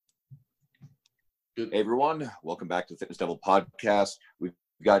Hey everyone, welcome back to the Fitness Devil podcast. We've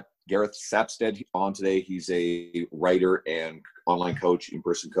got Gareth Sapstead on today. He's a writer and online coach,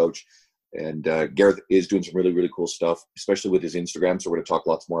 in-person coach. And Gareth is doing some really, really cool stuff, especially with his Instagram. So we're going to talk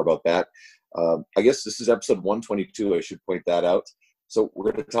lots more about that. I guess this is episode 122. I should point that out. So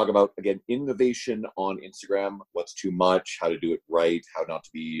we're going to talk about, again, innovation on Instagram, what's too much, how to do it right, how not to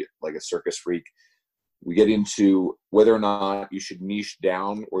be like a circus freak. We get into whether or not you should niche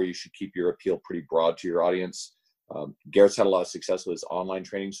down or you should keep your appeal pretty broad to your audience. Garrett's had a lot of success with his online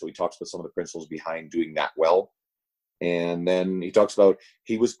training, so he talks about some of the principles behind doing that well. And then he talks about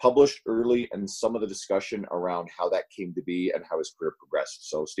he was published early and some of the discussion around how that came to be and how his career progressed.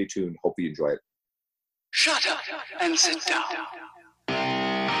 So stay tuned. Hope you enjoy it. Shut up and sit down.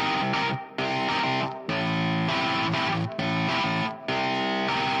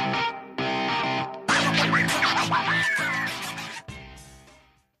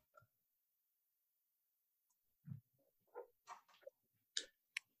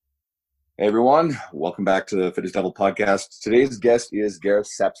 Hey everyone, welcome back to the Fitness Devil podcast. Today's guest is Gareth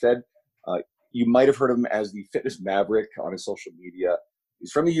Sapstead. You might have heard of him as the Fitness Maverick on his social media.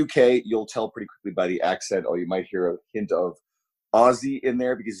 He's from the UK. You'll tell pretty quickly by the accent, or you might hear a hint of Aussie in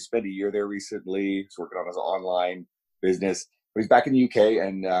there because he spent a year there recently. He's working on his online business. But he's back in the UK,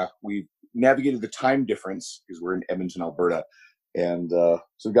 and we've navigated the time difference because we're in Edmonton, Alberta. And so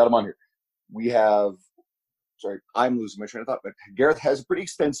we've got him on here. I'm losing my train of thought, but Gareth has a pretty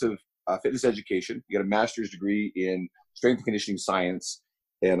extensive fitness education. You got a master's degree in strength and conditioning science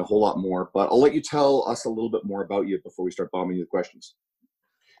and a whole lot more. But I'll let you tell us a little bit more about you before we start bombing you with questions.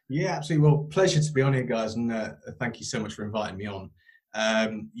 Yeah, absolutely. Well, pleasure to be on here, guys, and thank you so much for inviting me on. A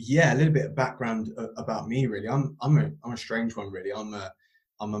little bit of background about me, really. I'm a strange one, really. I'm a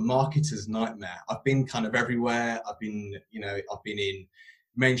marketer's nightmare. I've been kind of everywhere. I've been in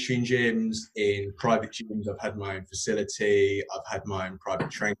mainstream gyms, in private gyms. I've had my own facility. I've had my own private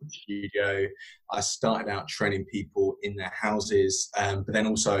training studio. I started out training people in their houses, but then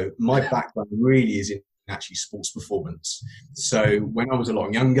also my background really is in actually sports performance. So when I was a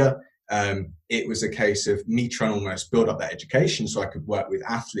lot younger, it was a case of me trying to almost build up that education so I could work with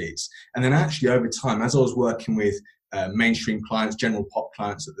athletes. And then actually over time, as I was working with mainstream clients, general pop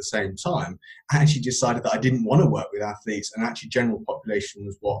clients at the same time, I actually decided that I didn't want to work with athletes, and actually general population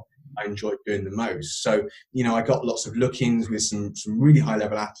was what I enjoyed doing the most. So, I got lots of look-ins with some really high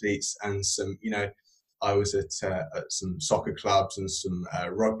level athletes, and some, I was at some soccer clubs and some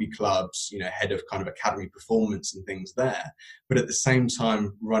rugby clubs, head of kind of academy performance and things there. But at the same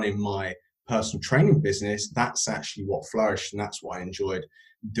time, running my personal training business, that's actually what flourished, and that's what I enjoyed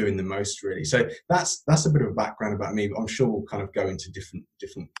doing the most, really. So that's a bit of a background about me, but I'm sure we'll kind of go into different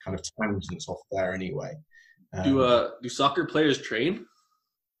kind of tangents off there anyway. Do soccer players train?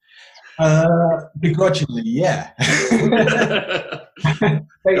 Begrudgingly, yeah. That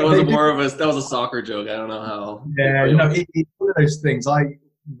was a soccer joke. I don't know how. Yeah, it's one of those things.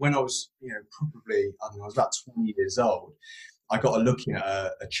 When I was, probably, I was about 20 years old, I got a look in at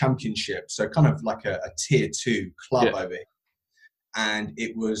a championship, so kind of like a tier 2 club over here. And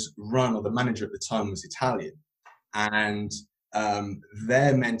it was run, or the manager at the time was Italian. And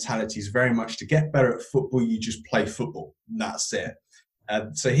their mentality is very much to get better at football, you just play football. That's it.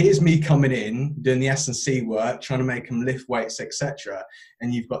 So here's me coming in, doing the S&C work, trying to make them lift weights, etc.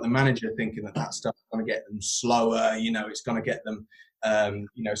 And you've got the manager thinking that stuff's going to get them slower, it's going to get them,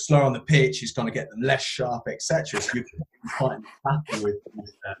 slower on the pitch, it's going to get them less sharp, etc. So you're fighting a battle with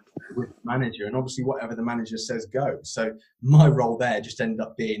the manager, and obviously whatever the manager says goes. So my role there just ended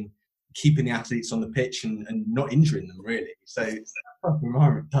up being keeping the athletes on the pitch and not injuring them, really. So that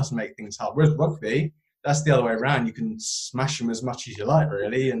environment does make things hard. Whereas rugby, that's the other way around. You can smash them as much as you like,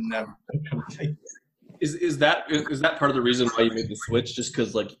 really, and Is that part of the reason why you made the switch? Just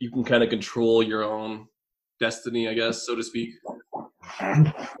because you can kind of control your own destiny, I guess, so to speak.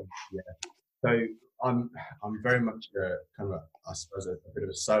 Yeah. So I'm very much kind of I suppose a bit of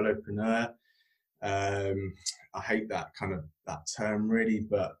a solopreneur. I hate that term, really,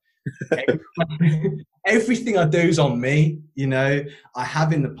 but everything I do is on me. I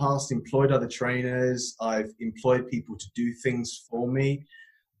have in the past employed other trainers. I've employed people to do things for me,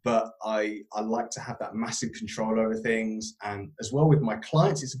 but I like to have that massive control over things. And as well with my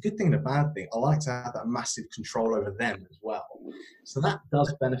clients, it's a good thing and a bad thing. I like to have that massive control over them as well. So that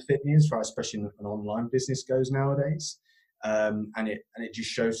does benefit me as far, especially in an online business goes nowadays. And it just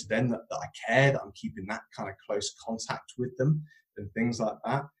shows to them that I care, that I'm keeping that kind of close contact with them and things like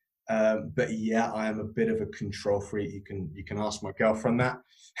that. But yeah, I am a bit of a control freak. You can ask my girlfriend that.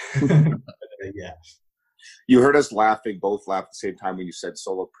 Yeah. You heard us laughing, both laugh at the same time when you said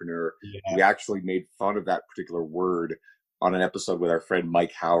solopreneur. Yeah. We actually made fun of that particular word on an episode with our friend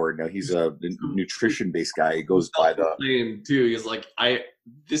Mike Howard. Now he's a nutrition-based guy. He goes by the name too. He's like,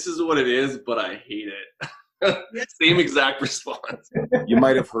 this is what it is, but I hate it. Same exact response. You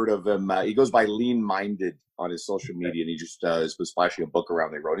might have heard of him. He goes by Lean Minded on his social media, and he just was flashing a book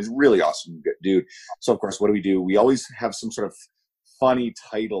around they wrote. He's a really awesome dude. So of course, what do? We always have some sort of funny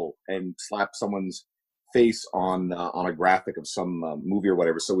title and slap someone's face on a graphic of some movie or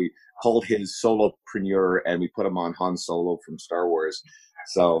whatever. So we called his Solopreneur, and we put him on Han Solo from Star Wars.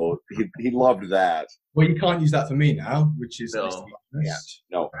 So he loved that. Well, you can't use that for me now, which is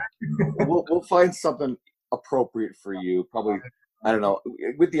no. We'll find something appropriate for you. Probably, I don't know,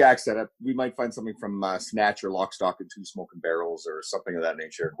 with the accent, we might find something from Snatch or Lock, Stock, and Two Smoking Barrels or something of that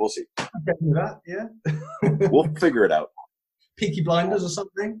nature. We'll see. Okay with that, yeah. We'll figure it out. Peaky Blinders or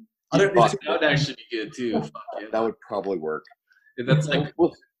something. I don't know. That would actually be good too. Fuck yeah. That would probably work. That's like,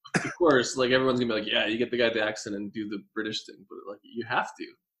 of course, like everyone's gonna be like, yeah, you get the guy the accent and do the British thing, but like you have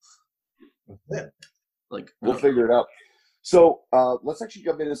to. Yeah. Like we'll figure it out. So let's actually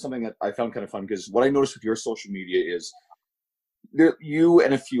jump into something that I found kind of fun, because what I noticed with your social media is you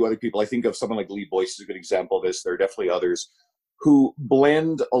and a few other people. I think of someone like Lee Boyce is a good example of this. There are definitely others who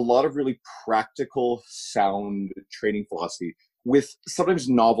blend a lot of really practical, sound training philosophy with sometimes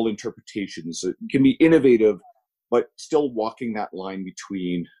novel interpretations. It can be innovative, but still walking that line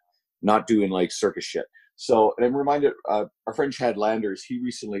between not doing like circus shit. So, and I'm reminded, our friend Chad Landers, he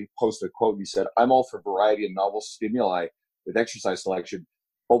recently posted a quote, and he said, "I'm all for variety and novel stimuli with exercise selection,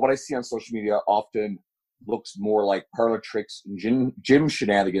 but what I see on social media often looks more like parlor tricks and gym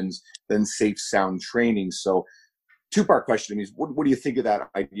shenanigans than safe, sound training." So, two-part question is, what do you think of that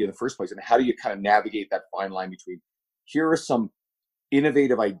idea in the first place? And how do you kind of navigate that fine line between, here are some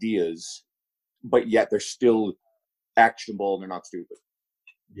innovative ideas, but yet they're still actionable and they're not stupid?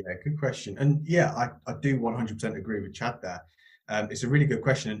 Yeah, good question. And yeah, I do 100% agree with Chad there. It's a really good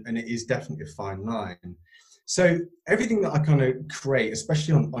question, and it is definitely a fine line. So everything that I kind of create,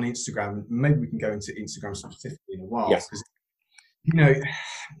 especially on Instagram, maybe we can go into Instagram specifically in a while, because you know,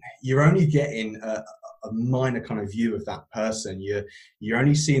 you're only getting a minor kind of view of that person. You're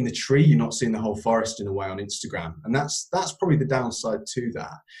only seeing the tree, you're not seeing the whole forest in a way on Instagram, and that's probably the downside to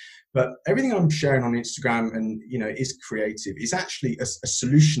that. But everything I'm sharing on Instagram and, you know, is creative, is actually a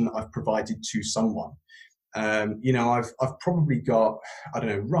solution that I've provided to someone. You know, I've probably got, I don't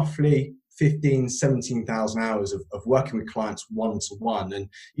know, roughly 17,000 hours of working with clients one-to-one. And,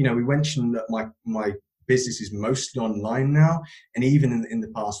 you know, we mentioned that my business is mostly online now. And even in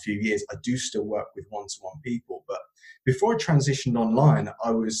the past few years, I do still work with one-to-one people. But before I transitioned online,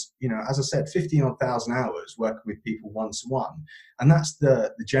 I was, you know, as I said, 15,000 hours working with people one-to-one. And that's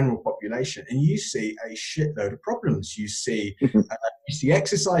the general population. And you see a shitload of problems. You see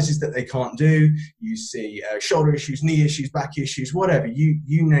exercises that they can't do. You see shoulder issues, knee issues, back issues, whatever. You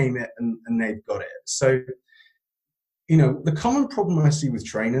name it, and they've got it. So, you know, the common problem I see with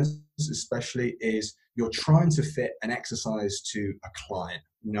trainers especially is you're trying to fit an exercise to a client.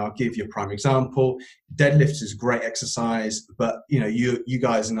 You know, I'll give you a prime example. Deadlift is a great exercise, but you know, you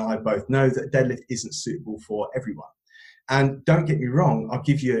guys and I both know that deadlift isn't suitable for everyone. And don't get me wrong, I'll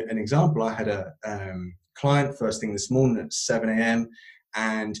give you an example. I had a client first thing this morning at 7 a.m.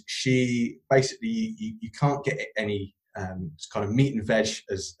 and she basically, you can't get any kind of meat and veg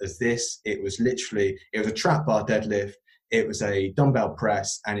as this. It was a trap bar deadlift, it was a dumbbell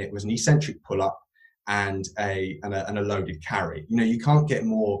press, and it was an eccentric pull-up and a loaded carry. You know, you can't get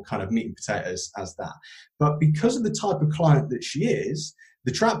more kind of meat and potatoes as that. But because of the type of client that she is,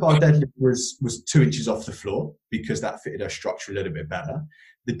 the trap bar deadlift was 2 inches off the floor because that fitted her structure a little bit better.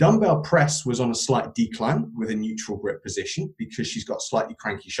 The dumbbell press was on a slight decline with a neutral grip position because she's got slightly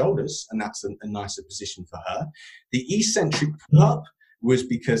cranky shoulders, and that's a nicer position for her. The eccentric pull-up was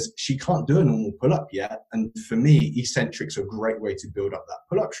because she can't do a normal pull-up yet. And for me, eccentrics are a great way to build up that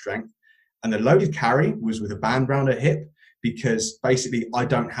pull-up strength. And the loaded carry was with a band around her hip because basically I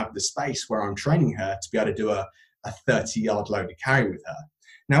don't have the space where I'm training her to be able to do a 30-yard loaded carry with her.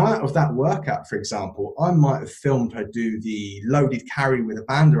 Now, out of that workout, for example, I might have filmed her do the loaded carry with a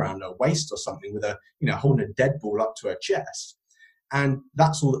band around her waist or something with holding a dead ball up to her chest. And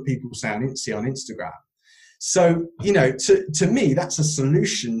that's all that people see on Instagram. So, you know, to me, that's a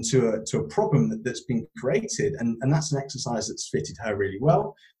solution to a problem that's been created. And that's an exercise that's fitted her really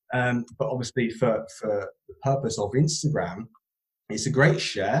well. But obviously for the purpose of Instagram, it's a great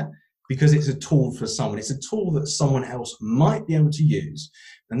share because it's a tool for someone. It's a tool that someone else might be able to use.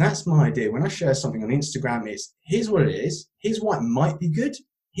 And that's my idea. When I share something on Instagram, it's here's what it is. Here's why it might be good.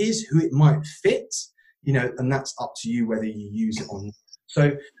 Here's who it might fit. and that's up to you whether you use it or not.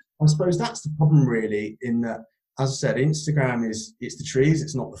 So I suppose that's the problem really, in that, as I said, Instagram it's the trees,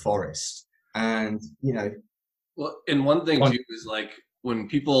 it's not the forest. And, Well, and one thing too is like when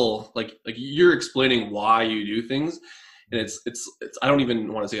people like you're explaining why you do things, and it's I don't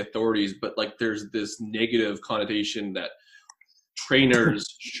even want to say authorities, but like there's this negative connotation that trainers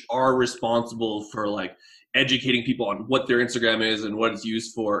are responsible for like educating people on what their Instagram is and what it's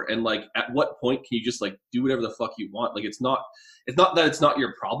used for. And like, at what point can you just like do whatever the fuck you want? Like, it's not that it's not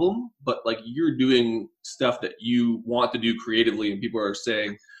your problem, but like you're doing stuff that you want to do creatively, and people are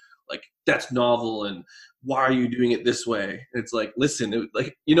saying like, that's novel, and why are you doing it this way? And it's like, listen,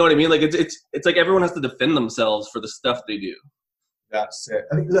 like, you know what I mean? Like it's like everyone has to defend themselves for the stuff they do. That's it.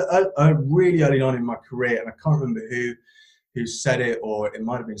 I think, look, I really early on in my career, and I can't remember who said it, or it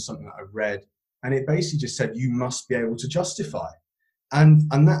might have been something that I read, and it basically just said you must be able to justify. And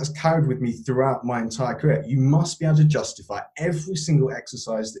that has carried with me throughout my entire career. You must be able to justify every single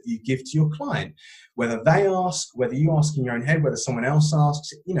exercise that you give to your client, whether they ask, whether you ask in your own head, whether someone else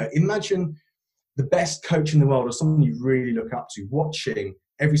asks. Imagine the best coach in the world, or someone you really look up to, watching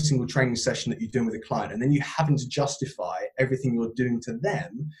every single training session that you're doing with a client, and then you having to justify everything you're doing to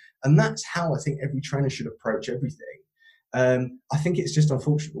them. And that's how I think every trainer should approach everything. I think it's just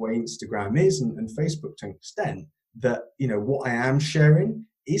unfortunate the way Instagram is, and Facebook to an extent, that what I am sharing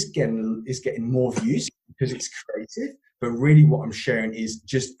is getting more views because it's creative, but really what I'm sharing is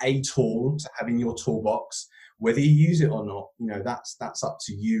just a tool to have in your toolbox. Whether you use it or not, that's up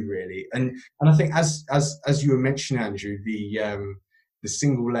to you really. And I think as you were mentioning, Andrew, the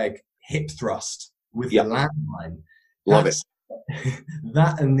single leg hip thrust with the landmine, love it.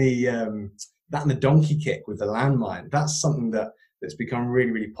 That and the donkey kick with the landmine, that's something that's become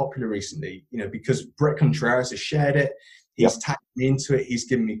really, really popular recently, because Brett Contreras has shared it. He's tagged me into it. He's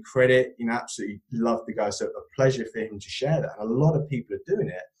given me credit. Absolutely love the guy. So a pleasure for him to share that. And a lot of people are doing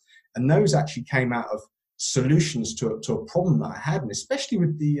it. And those actually came out of solutions to a problem that I had. And especially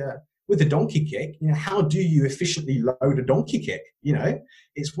with the donkey kick, how do you efficiently load a donkey kick?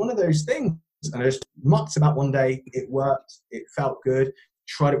 It's one of those things. And I just mucked about one day. It worked. It felt good.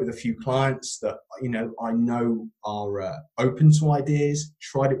 Tried it with a few clients that I know are open to ideas.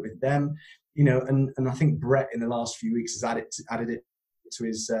 Tried it with them, and I think Brett in the last few weeks has added it to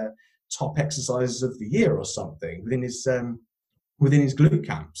his top exercises of the year or something within his glute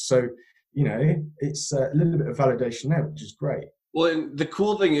camp. So it's a little bit of validation there, which is great. Well, and the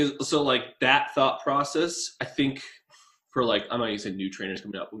cool thing is, so like that thought process, I think, for like, I'm not going to say new trainers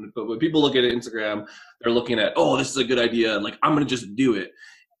coming up, but when people look at Instagram, they're looking at, oh, this is a good idea. Like, I'm going to just do it.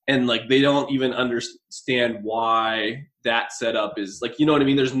 And like, they don't even understand why that setup is like, you know what I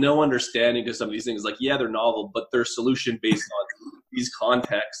mean? There's no understanding to some of these things. Like, yeah, they're novel, but they're solution based on these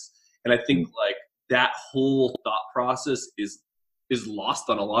contexts. And I think like that whole thought process is lost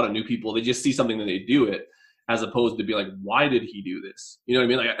on a lot of new people. They just see something and they do it, as opposed to be like, why did he do this? You know what I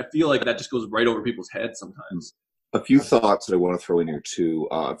mean? Like, I feel like that just goes right over people's heads sometimes. A few thoughts that I want to throw in here too.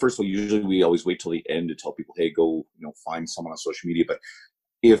 First of all, usually we always wait till the end to tell people, hey, go, find someone on social media. But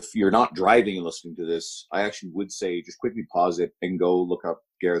if you're not driving and listening to this, I actually would say just quickly pause it and go look up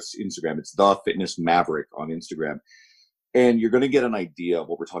Gareth's Instagram. It's The Fitness Maverick on Instagram. And you're going to get an idea of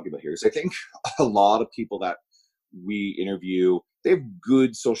what we're talking about here. So I think a lot of people that we interview, they have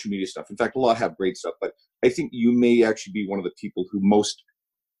good social media stuff. In fact, a lot have great stuff. But I think you may actually be one of the people who most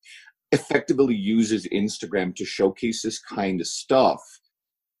effectively uses Instagram to showcase this kind of stuff.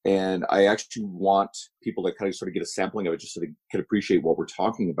 And I actually want people to kind of sort of get a sampling of it just so they can appreciate what we're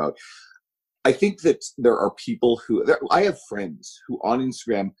talking about. I think that there are people I have friends who on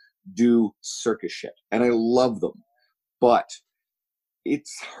Instagram do circus shit, and I love them. But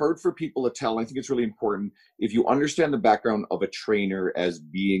it's hard for people to tell. I think it's really important if you understand the background of a trainer as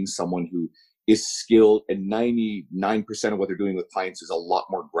being someone who is skilled, and 99% of what they're doing with clients is a lot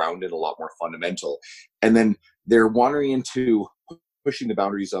more grounded, a lot more fundamental. And then they're wandering into pushing the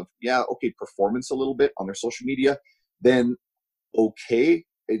boundaries of, performance a little bit on their social media. Then, you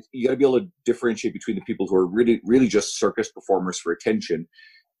got to be able to differentiate between the people who are really, really just circus performers for attention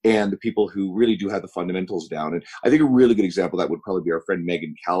and the people who really do have the fundamentals down. And I think a really good example of that would probably be our friend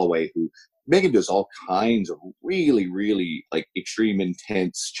Megan Calloway, Megan does all kinds of really, really like extreme,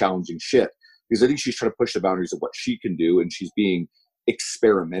 intense, challenging shit. Because I think she's trying to push the boundaries of what she can do, and she's being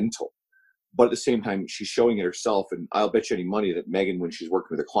experimental. But at the same time, she's showing it herself. And I'll bet you any money that Megan, when she's working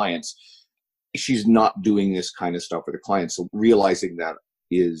with her clients, she's not doing this kind of stuff with her clients. So realizing that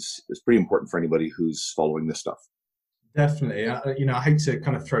is pretty important for anybody who's following this stuff. Definitely. I hate to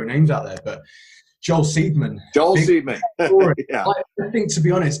kind of throw names out there, but Joel Seedman. Joel Seedman. Yeah. I think, to be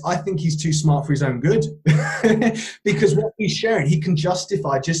honest, I think he's too smart for his own good. Because what he's sharing, he can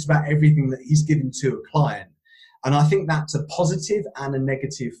justify just about everything that he's given to a client. And I think that's a positive and a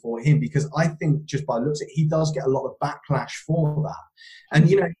negative for him, because I think just by looks at it, he does get a lot of backlash for that. And,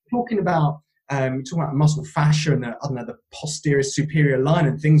 you know, talking about muscle fascia and the posterior superior line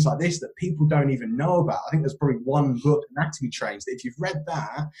and things like this that people don't even know about. I think there's probably one book, Anatomy Trains, that if you've read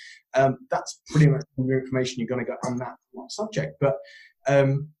that, that's pretty much all the information you're going to get on that subject. But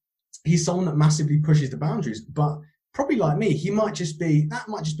he's someone that massively pushes the boundaries. But probably like me, that might just be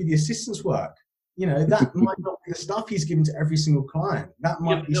the assistant's work. You know, that might not be the stuff he's given to every single client. That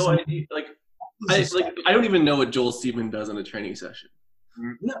might be something. I don't even know what Joel Seedman does in a training session.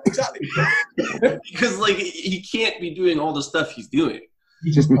 No, exactly. Because like he can't be doing all the stuff he's doing.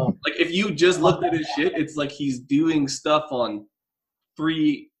 He just can't. Like if you just looked at his shit, it's like he's doing stuff on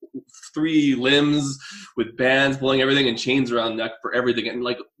three limbs with bands pulling everything and chains around neck for everything. And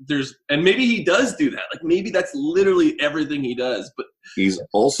like and maybe he does do that. Like maybe that's literally everything he does. But he's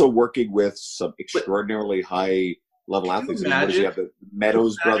also working with some extraordinarily high level athletes. What does he have? The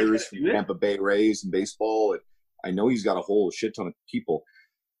Meadows brothers from Tampa Bay Rays in baseball. And I know he's got a whole shit ton of people.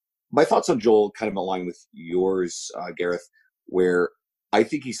 My thoughts on Joel kind of align with yours, Gareth, where I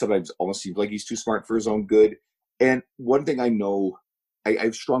think he sometimes almost seems like he's too smart for his own good. And one thing I know, I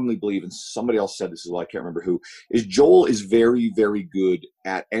strongly believe, and somebody else said this as well, I can't remember who, is Joel is very, very good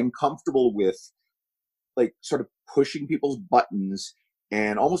at and comfortable with like sort of pushing people's buttons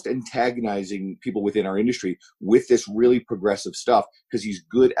and almost antagonizing people within our industry with this really progressive stuff, because he's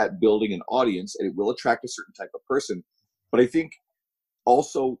good at building an audience and it will attract a certain type of person. But I think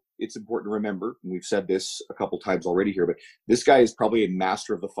also it's important to remember, and we've said this a couple times already here, but this guy is probably a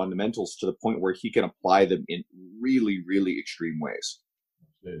master of the fundamentals to the point where he can apply them in really, really extreme ways.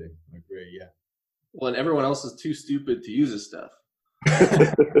 Absolutely. I agree, yeah. Well, and everyone else is too stupid to use his stuff.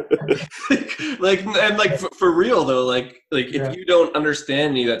 For real though, if you don't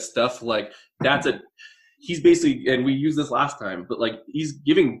understand any of that stuff, like he's basically, and we used this last time, but like he's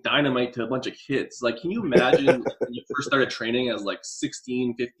giving dynamite to a bunch of kids. Like, can you imagine when you first started training as like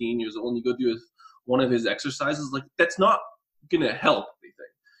 16, 15 years old and you go do one of his exercises? Like, that's not gonna help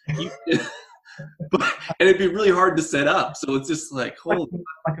anything. And it'd be really hard to set up. So it's just like, holy,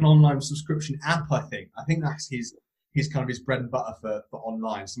 like an online subscription app. I think that's his kind of his bread and butter for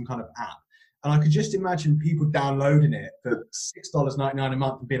online, some kind of app. And I could just imagine people downloading it for $6.99 a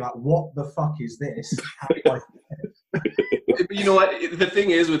month and be like, what the fuck is this? How do I get it? You know what? The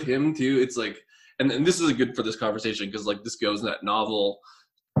thing is with him too, it's like, and this is good for this conversation, because like this goes in that novel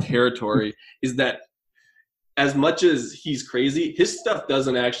territory, is that as much as he's crazy, his stuff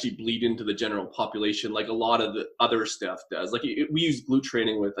doesn't actually bleed into the general population like a lot of the other stuff does. Like we use glute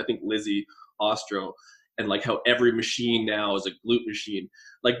training with, I think, Lizzie Ostro, and like how every machine now is a glute machine.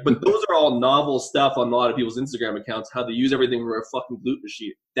 Like, but those are all novel stuff on a lot of people's Instagram accounts, how they use everything for a fucking glute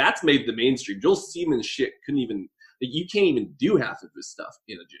machine. That's made the mainstream. Joel Seedman's shit you can't even do half of his stuff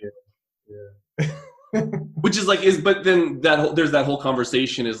in a gym. Yeah. Which is like, but then there's that whole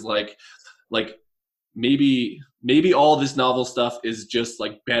conversation is like maybe all this novel stuff is just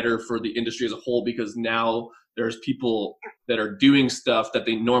like better for the industry as a whole, because now there's people that are doing stuff that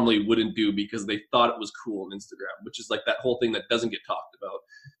they normally wouldn't do because they thought it was cool on Instagram, which is like that whole thing that doesn't get talked about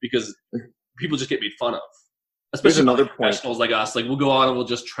because people just get made fun of. Especially another professionals like us. Like, we'll go on and we'll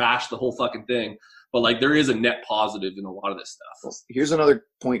just trash the whole fucking thing. But like, there is a net positive in a lot of this stuff. Well, here's another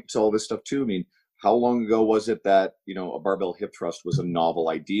point to all this stuff too. I mean, how long ago was it that, a barbell hip thrust was a novel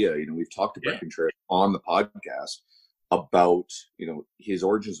idea? We've talked to Brett Contreras on the podcast about, his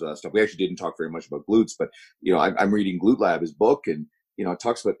origins of that stuff. We actually didn't talk very much about glutes, but, I'm reading Glute Lab, his book, and, it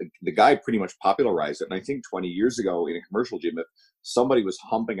talks about the guy pretty much popularized it. And I think 20 years ago in a commercial gym, if somebody was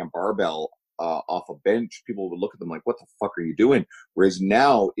humping a barbell off a bench, people would look at them like, what the fuck are you doing? Whereas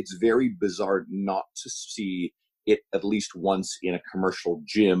now it's very bizarre not to see it at least once in a commercial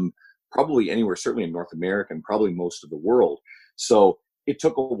gym, probably anywhere, certainly in North America and probably most of the world. So it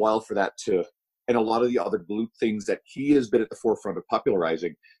took a while for that and a lot of the other glute things that he has been at the forefront of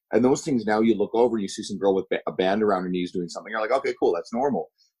popularizing. And those things, now you look over and you see some girl with a band around her knees doing something. You're like, okay, cool, that's normal.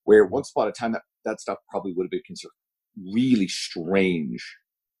 Where once upon a time, that stuff probably would have been considered really strange.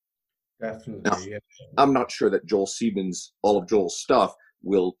 Definitely. Now, yeah. I'm not sure that all of Joel's stuff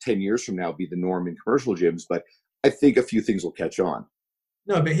will 10 years from now be the norm in commercial gyms, but I think a few things will catch on.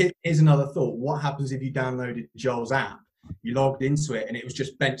 No, but here's another thought. What happens if you downloaded Joel's app, you logged into it, and it was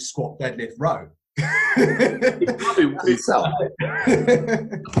just bench, squat, deadlift, row? It probably would be so. I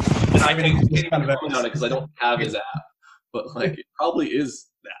can't comment on it because I don't have his app, but like, it probably is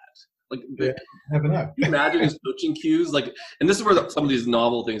that. Like, never know. Can you imagine his coaching cues? Like, and this is where some of these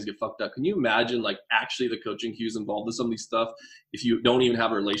novel things get fucked up. Can you imagine, like, actually the coaching cues involved in some of these stuff if you don't even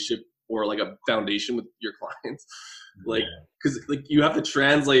have a relationship or like a foundation with your clients? Like, because like you have to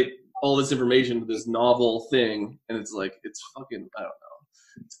translate all this information to this novel thing, and it's like it's fucking, I don't know,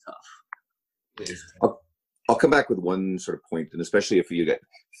 it's tough. I'll come back with one sort of point, and especially if you get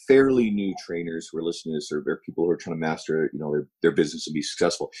fairly new trainers who are listening to this, or people who are trying to master, their business and be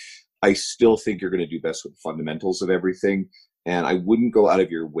successful. I still think you're going to do best with the fundamentals of everything. And I wouldn't go out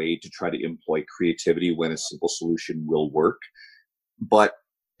of your way to try to employ creativity when a simple solution will work. But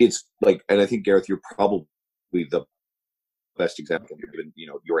it's like, and I think, Gareth, you're probably the best example, given,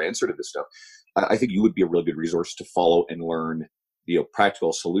 your answer to this stuff. I think you would be a really good resource to follow and learn,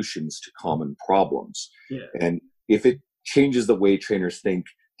 practical solutions to common problems. Yeah. And if it changes the way trainers think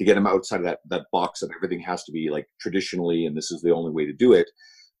to get them outside of that box of everything has to be like traditionally, and this is the only way to do it,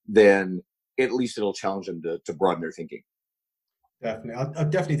 then at least it'll challenge them to broaden their thinking. Definitely. I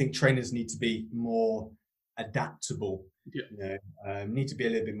definitely think trainers need to be more adaptable. Yeah. Need to be a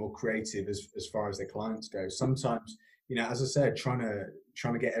little bit more creative as far as their clients go. Sometimes, as I said, trying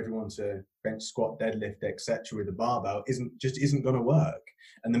to get everyone to bench, squat, deadlift, etc. with a barbell isn't going to work.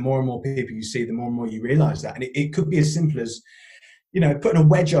 And the more and more people you see, the more and more you realize that. And it could be as simple as, putting a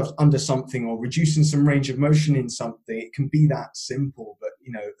wedge under something or reducing some range of motion in something. It can be that simple, but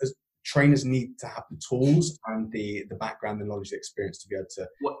as trainers need to have the tools and the background, the knowledge, the experience to be able to.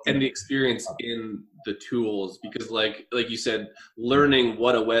 And the experience in the tools, because like you said, learning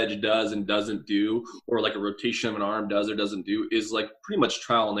what a wedge does and doesn't do, or like a rotation of an arm does or doesn't do, is like pretty much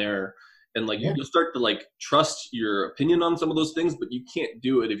trial and error. And like you'll start to like trust your opinion on some of those things, but you can't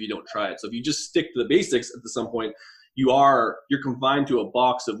do it if you don't try it. So if you just stick to the basics, at some point you're confined to a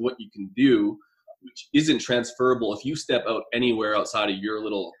box of what you can do, which isn't transferable if you step out anywhere outside of your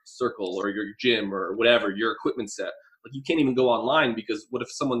little circle or your gym or whatever, your equipment set. Like you can't even go online, because what if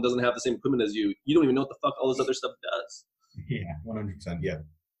someone doesn't have the same equipment as you? You don't even know what the fuck all this other stuff does. Yeah, 100%. Yeah.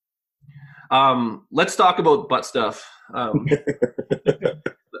 Let's talk about butt stuff.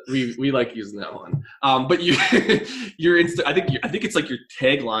 We like using that one. But I think it's like your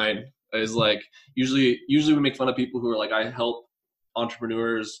tagline is like, usually we make fun of people who are like, I help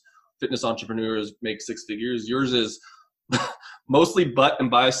fitness entrepreneurs make six figures. Yours is mostly butt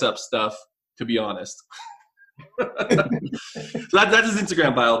and bicep stuff, to be honest. So that's his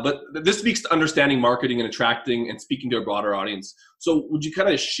Instagram bio, but this speaks to understanding marketing and attracting and speaking to a broader audience. So would you kind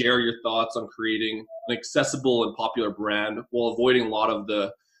of share your thoughts on creating an accessible and popular brand while avoiding a lot of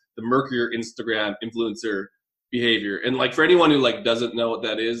the murkier Instagram influencer behavior? And like, for anyone who like doesn't know what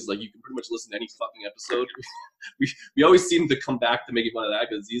that is, like you can pretty much listen to any fucking episode. we always seem to come back to making fun of that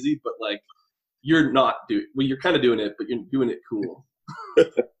because it's easy, but like you're kind of doing it, but you're doing it cool.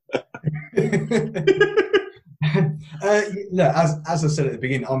 Look, as I said at the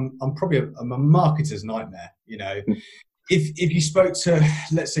beginning, I'm probably a marketer's nightmare. If you spoke to,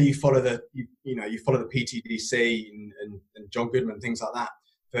 let's say you follow the PTDC and John Goodman, things like that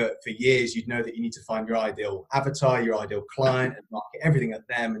for years, you'd know that you need to find your ideal avatar, your ideal client, and market everything at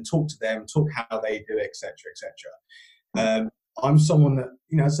them and talk to them, talk how they do it, etc., etc. I'm someone that,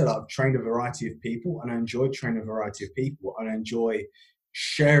 I said I've trained a variety of people, and I enjoy training a variety of people, and I enjoy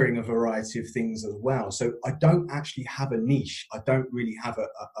sharing a variety of things as well. So I don't actually have a niche. I don't really have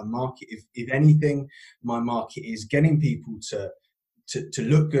a market. If anything, my market is getting people to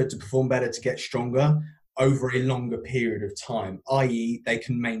look good, to perform better, to get stronger over a longer period of time, i.e. they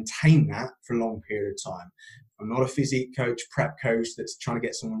can maintain that for a long period of time. I'm not a physique coach, prep coach that's trying to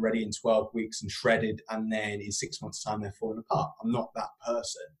get someone ready in 12 weeks and shredded, and then in 6 months' time they're falling apart. I'm not that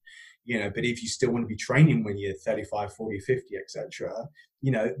person. But if you still want to be training when you're 35, 40, 50, etc.,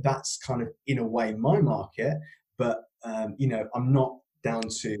 that's kind of in a way my market. But, I'm not down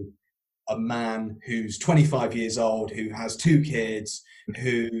to a man who's 25 years old, who has 2 kids,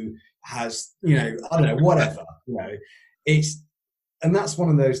 who has, I don't know, whatever, and that's one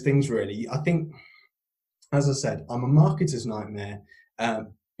of those things really. I think, as I said, I'm a marketer's nightmare,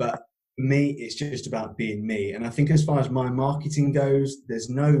 but me, it's just about being me. And I think as far as my marketing goes, there's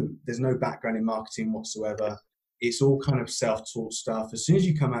no background in marketing whatsoever. It's all kind of self-taught stuff. As soon as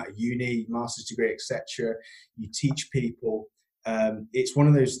you come out of uni, master's degree, etc., you teach people. It's one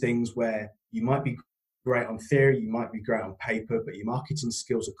of those things where you might be great on theory, you might be great on paper, but your marketing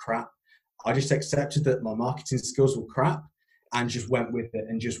skills are crap. I just accepted that my marketing skills were crap and just went with it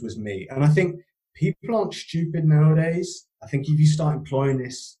and just was me. And I think people aren't stupid nowadays. I think if you start employing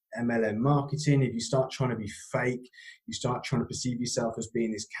this MLM marketing, if you start trying to be fake, you start trying to perceive yourself as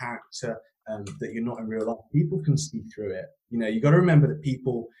being this character that you're not in real life, people can see through it. You got to remember that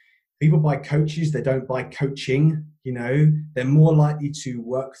people people buy coaches, they don't buy coaching. You know, they're more likely to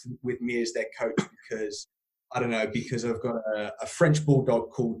work with me as their coach because, I don't know, because I've got a French bulldog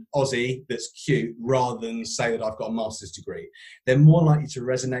called Ozzy that's cute, rather than say that I've got a master's degree. They're more likely to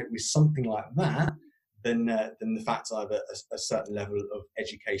resonate with something like that than the fact I have a certain level of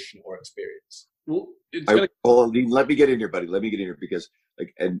education or experience. Well, let me get in here, buddy. Let me get in here because,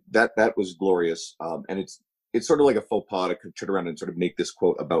 like, and that was glorious. And it's sort of like a faux pas to turn around and sort of make this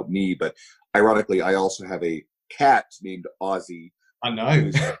quote about me. But ironically, I also have a cat named Ozzy. I know.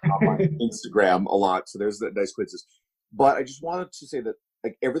 Who's on my Instagram a lot. So there's that nice coincidence. But I just wanted to say that,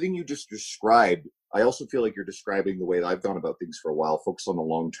 like, everything you just described, I also feel like you're describing the way that I've gone about things for a while, focus on the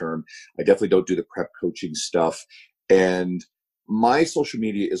long term. I definitely don't do the prep coaching stuff. And my social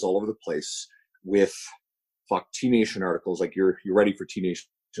media is all over the place with T-Nation articles. Like, you're ready for T-Nation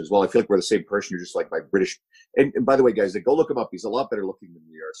as well. I feel like we're the same person. You're just like my British. And by the way, guys, go look him up. He's a lot better looking than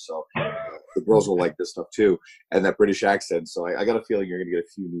we are. So the girls will like this stuff too. And that British accent. So I got a feeling you're going to get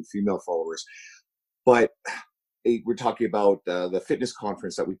a few new female followers. But we're talking about the fitness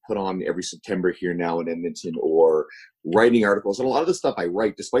conference that we put on every September here now in Edmonton, or writing articles. And a lot of the stuff I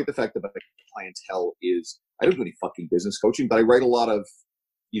write, despite the fact that my clientele is, I don't do any fucking business coaching, but I write a lot of,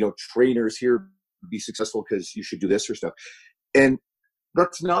 trainers here, be successful because you should do this or stuff. And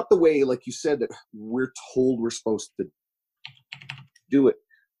that's not the way, like you said, that we're told we're supposed to do it.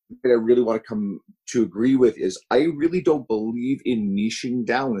 What I really want to come to agree with is I really don't believe in niching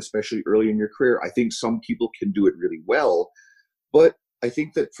down, especially early in your career. I think some people can do it really well, but I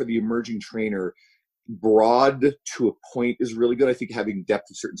think that for the emerging trainer, broad to a point is really good. I think having depth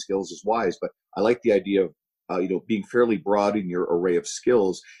of certain skills is wise, but I like the idea of being fairly broad in your array of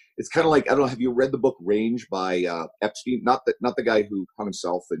skills. It's kind of like, I don't know, have you read the book Range by Epstein? Not the guy who hung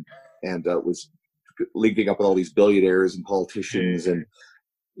himself and was linking up with all these billionaires and politicians and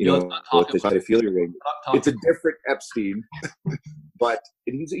with the pedophilia ring. It's a different Epstein, but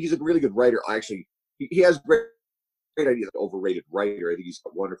he's a really good writer. Actually, he has great ideas. Overrated writer. I think he's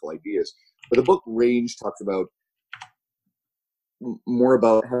got wonderful ideas. But the book Range talks about more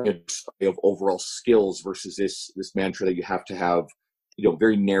about having a of overall skills versus this mantra that you have to have,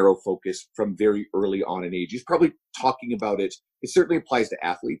 very narrow focus from very early on in age. He's probably talking about it. It certainly applies to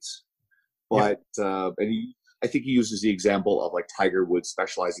athletes, but I think he uses the example of like Tiger Woods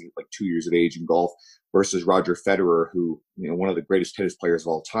specializing at like 2 years of age in golf versus Roger Federer, who, one of the greatest tennis players of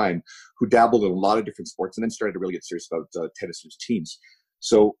all time, who dabbled in a lot of different sports and then started to really get serious about tennis in his teens.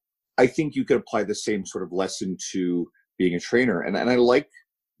 So I think you could apply the same sort of lesson to being a trainer. And I like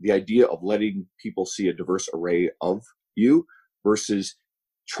the idea of letting people see a diverse array of you versus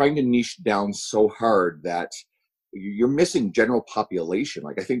trying to niche down so hard that you're missing general population.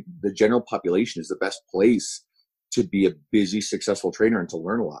 Like, I think the general population is the best place to be a busy, successful trainer and to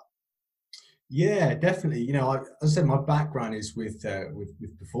learn a lot. Yeah, definitely. As I said, my background is with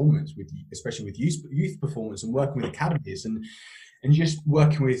performance, especially with youth performance, and working with academies and just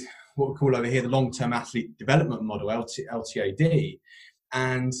working with what we call over here the long-term athlete development model, LTAD.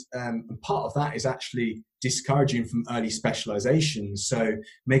 And part of that is actually discouraging from early specialization. So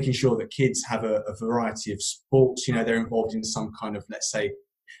making sure that kids have a variety of sports. They're involved in some kind of, let's say,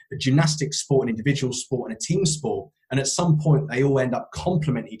 a gymnastic sport, an individual sport, and a team sport. And at some point, they all end up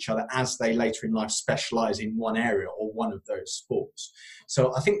complementing each other as they later in life specialize in one area or one of those sports.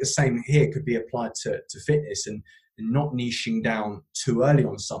 So I think the same here could be applied to fitness and not niching down too early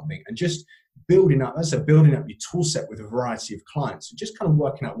on something, and just building up your tool set with a variety of clients and just kind of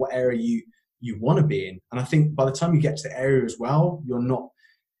working out what area you want to be in. And I think by the time you get to the area as well, you're not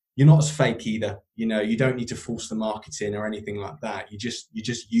as fake either. You don't need to force the marketing or anything like that. You're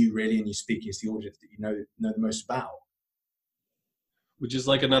just you really, and you're speaking to the audience that you know the most about. Which is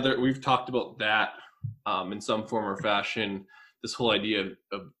like we've talked about that in some form or fashion, this whole idea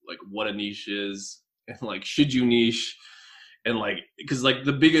of like what a niche is, and like, should you niche? And like, because like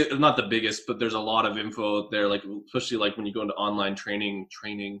not the biggest, but there's a lot of info out there, like especially like when you go into online training,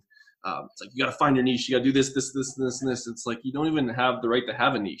 it's like, you got to find your niche. You got to do this, this, this, this, and this. It's like, you don't even have the right to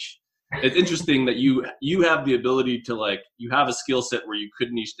have a niche. It's interesting that you have the ability to, like, you have a skill set where you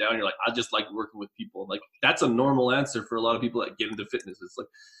could niche down. You're like, I just like working with people. Like, that's a normal answer for a lot of people that get into fitness. It's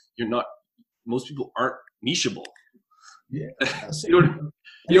like, most people aren't nicheable. Yeah. you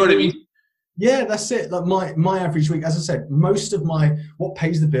know what I mean? Yeah, that's it. Like my average week, as I said, most of what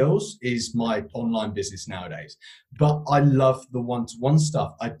pays the bills is my online business nowadays. But I love the one-to-one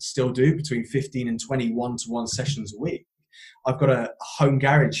stuff. I still do between 15 and 20 one-to-one sessions a week. I've got a home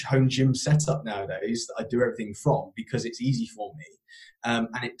garage, home gym setup nowadays that I do everything from because it's easy for me.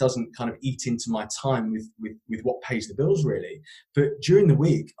 And it doesn't kind of eat into my time with what pays the bills really. But during the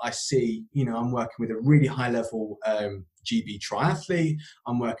week, I see, I'm working with a really high level GB triathlete.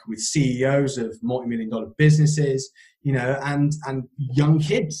 I'm working with CEOs of multi-million-dollar businesses, and young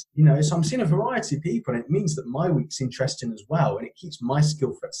kids, so I'm seeing a variety of people, and it means that my week's interesting as well. And it keeps my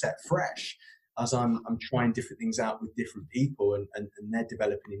skill set fresh as I'm trying different things out with different people, and they're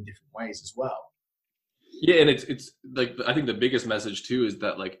developing in different ways as well. Yeah, and it's like, I think the biggest message too is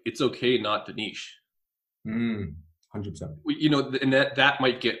that like it's okay not to niche. 100%. And that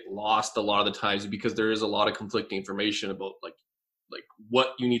might get lost a lot of the times because there is a lot of conflicting information about like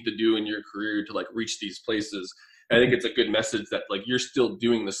what you need to do in your career to like reach these places. And I think it's a good message that like you're still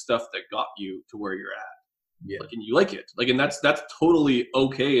doing the stuff that got you to where you're at. Yeah. Like, and you like it. Like, and that's totally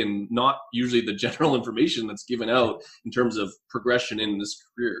okay, and not usually the general information that's given out in terms of progression in this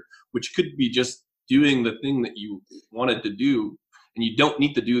career, which could be just doing the thing that you wanted to do, and you don't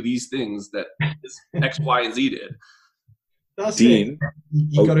need to do these things that is X, Y, and Z did. That's Dean,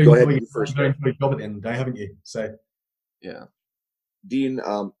 you got to go enjoy ahead first. your job at the end of the day, haven't you? So, yeah. Dean,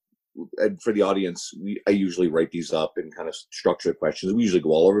 and for the audience, I usually write these up and kind of structure the questions. We usually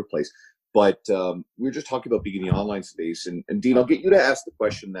go all over the place, but we were just talking about being in the online space, and Dean, I'll get you to ask the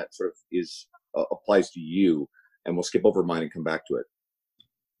question that sort of applies to you, and we'll skip over mine and come back to it.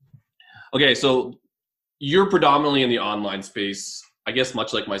 Okay, so you're predominantly in the online space. I guess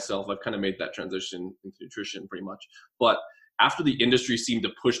much like myself, I've kind of made that transition into nutrition pretty much. But after the industry seemed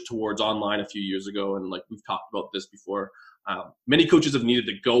to push towards online a few years ago, and like we've talked about this before, many coaches have needed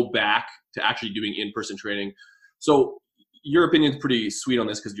to go back to actually doing in-person training. So your opinion is pretty sweet on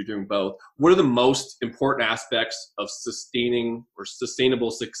this because you're doing both. What are the most important aspects of sustaining or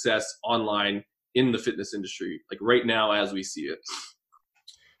sustainable success online in the fitness industry, like right now as we see it?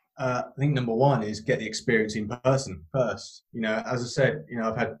 I think number one is get the experience in person first. As I said,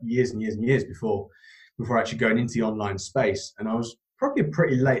 I've had years and years and years before actually going into the online space, and I was probably a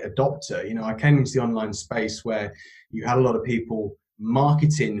pretty late adopter. I came into the online space where you had a lot of people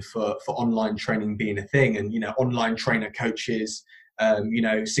marketing for online training being a thing, and online trainer coaches,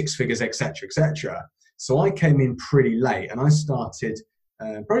 six figures, etc. So I came in pretty late, and I started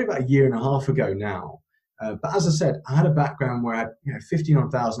probably about a year and a half ago now. But as I said, I had a background where I had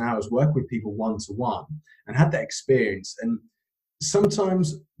 15,000 hours work with people one-to-one and had that experience. And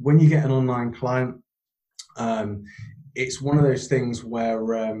sometimes when you get an online client, it's one of those things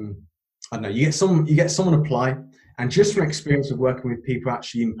where I don't know, you get someone apply, and just from experience of working with people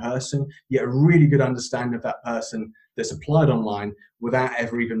actually in person, you get a really good understanding of that person that's applied online without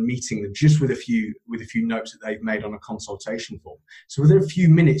ever even meeting them, just with a few notes that they've made on a consultation form. So within a few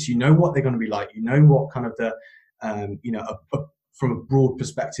minutes, you know what they're going to be like. You know what kind of the from a broad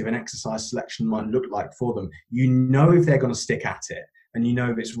perspective, an exercise selection might look like for them. You know if they're going to stick at it, and you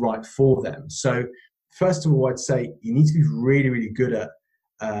know if it's right for them. So first of all, I'd say you need to be really, really good at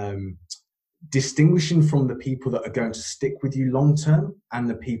distinguishing from the people that are going to stick with you long term and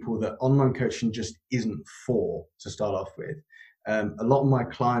the people that online coaching just isn't for, to start off with. A lot of my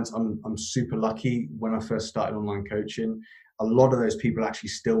clients, I'm super lucky. When I first started online coaching, a lot of those people are actually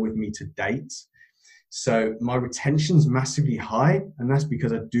still with me to date. So my retention's massively high, and that's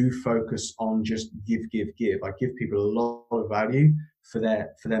because I do focus on just give. I give people a lot of value for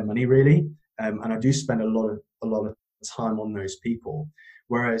their money, really, and I do spend a lot of time on those people.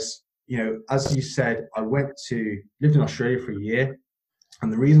 Whereas, as you said, I lived in Australia for a year,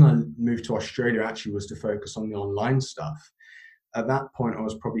 and the reason I moved to Australia actually was to focus on the online stuff. At that point, I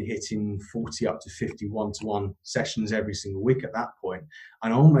was probably hitting 40 up to 50 one-to-one sessions every single week at that point,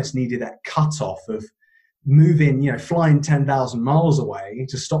 and I almost needed that cutoff of moving, flying 10,000 miles away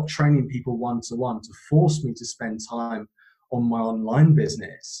to stop training people one-to-one, to force me to spend time on my online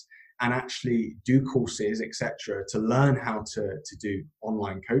business and actually do courses, etc., to learn how to do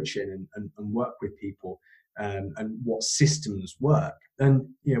online coaching and work with people and what systems work. And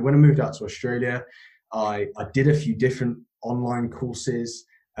when I moved out to Australia, I did a few different online courses,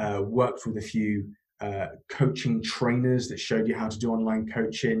 worked with a few coaching trainers that showed you how to do online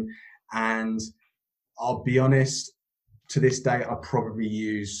coaching. And I'll be honest, to this day, I probably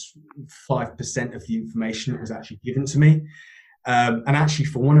use 5% of the information that was actually given to me. And actually,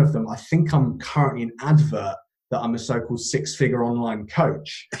 for one of them, I think I'm currently an advert that I'm a so-called six-figure online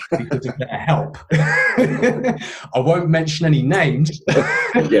coach because of their help. I won't mention any names.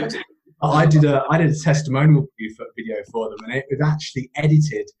 Yes. I did a testimonial video for them, and it was actually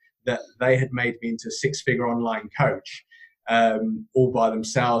edited that they had made me into a six-figure online coach, all by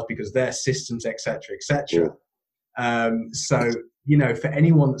themselves because their systems, etc. Yeah. So, you know, for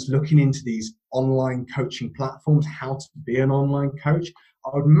anyone that's looking into these online coaching platforms, how to be an online coach, I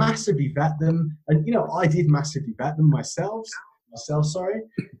would massively vet them. And, you know, I did massively vet them myself, sorry.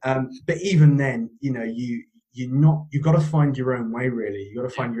 But even then, you know, you've got to find your own way, really. You've got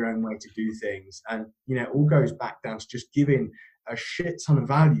to find your own way to do things. And, you know, it all goes back down to just giving a shit ton of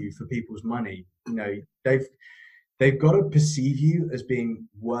value for people's money. You know, they've got to perceive you as being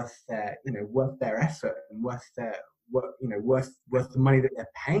worth their effort and worth the money that they're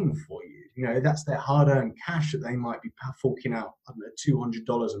paying for you. You know, that's their hard-earned cash that they might be forking out, I don't know,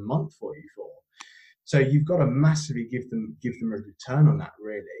 $200 a month for you for. So you've got to massively give them a return on that,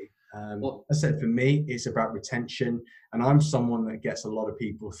 really. As I said, for me, it's about retention, and I'm someone that gets a lot of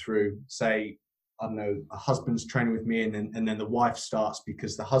people through, say, I don't know, a husband's training with me, and then the wife starts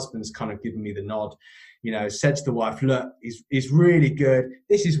because the husband's kind of giving me the nod. You know, said to the wife, look, he's really good.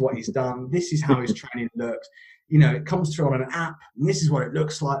 This is what he's done. This is how his training looks. You know, it comes through on an app, and this is what it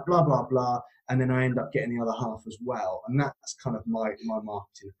looks like, blah, blah, blah. And then I end up getting the other half as well. And that's kind of my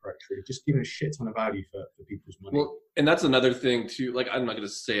marketing approach, really, just giving a shit ton of value for people's money. Well, and that's another thing too. Like, I'm not going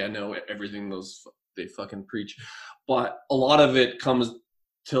to say I know everything they fucking preach, but a lot of it comes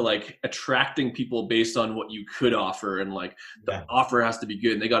to like attracting people based on what you could offer, and like the offer has to be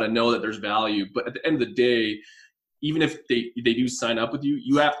good and they got to know that there's value. But at the end of the day, even if they do sign up with you,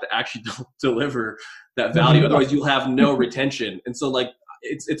 you have to actually deliver that value. Otherwise you'll have no retention. And so like,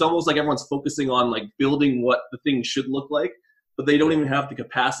 it's almost like everyone's focusing on like building what the thing should look like, but they don't even have the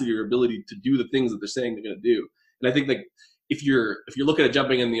capacity or ability to do the things that they're saying they're going to do. And I think like if you're looking at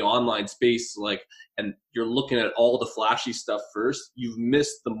jumping in the online space, like, and you're looking at all the flashy stuff first, you've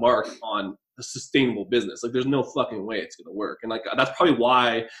missed the mark on a sustainable business. Like, there's no fucking way it's going to work. And like, that's probably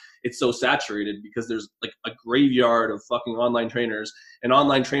why it's so saturated, because there's like a graveyard of fucking online trainers and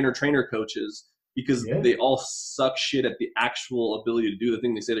online trainer coaches, because they all suck shit at the actual ability to do the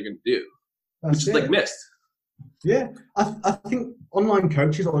thing they say they're going to do, which is like missed. Yeah, I think online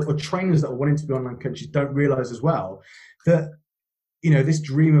coaches or trainers that are wanting to be online coaches don't realize as well that, you know, this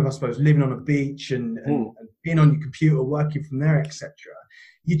dream of, I suppose, living on a beach and being on your computer, working from there, etc.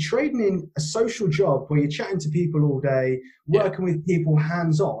 You're trading in a social job where you're chatting to people all day, working with people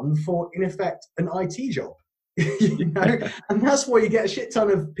hands-on for, in effect, an IT job. You know? And that's why you get a shit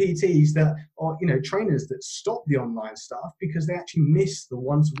ton of PTs that are, you know, trainers that stop the online stuff because they actually miss the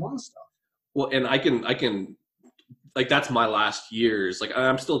one-to-one stuff. Well, and I can like, that's my last years. Like,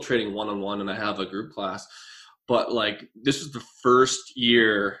 I'm still trading one-on-one and I have a group class, but like, this is the first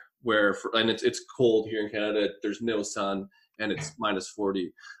year where, and it's cold here in Canada. There's no sun and it's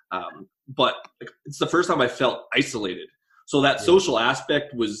 -40. But like, it's the first time I felt isolated. So that social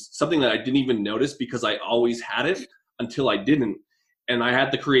aspect was something that I didn't even notice because I always had it until I didn't. And I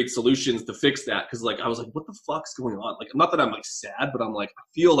had to create solutions to fix that. Cause like, I was like, what the fuck's going on? Like, not that I'm like sad, but I'm like, I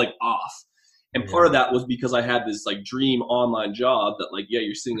feel like off. And part of that was because I had this like dream online job that like, yeah,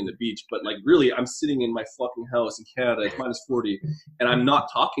 you're sitting in the beach, but like, really I'm sitting in my fucking house in Canada, it's -40, and I'm not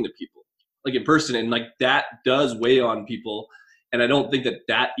talking to people like in person. And like, that does weigh on people. And I don't think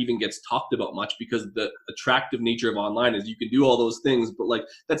that even gets talked about much, because the attractive nature of online is you can do all those things, but like,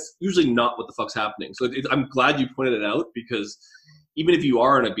 that's usually not what the fuck's happening. So I'm glad you pointed it out, because even if you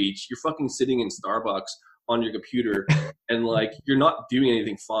are on a beach, you're fucking sitting in Starbucks on your computer and like, you're not doing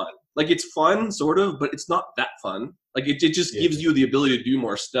anything fun. Like, it's fun sort of, but it's not that fun. Like, it just gives you the ability to do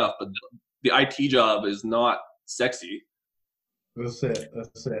more stuff, but the IT job is not sexy. That's it.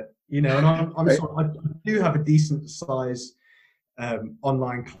 You know, and I do have a decent size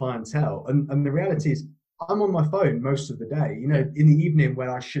online clientele, and the reality is I'm on my phone most of the day. You know, in the evening when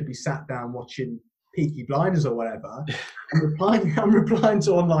I should be sat down watching Peaky Blinders or whatever, I'm replying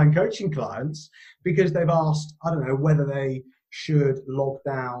to online coaching clients because they've asked, I don't know, whether they should log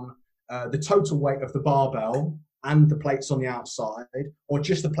down the total weight of the barbell and the plates on the outside, or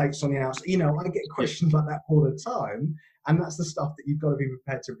just the plates on the outside. You know, I get questions like that all the time, and that's the stuff that you've got to be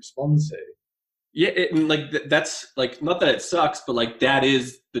prepared to respond to. Yeah, like, that's like, not that it sucks, but like, that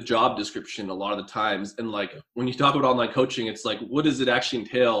is the job description a lot of the times. And like, when you talk about online coaching, it's like, what does it actually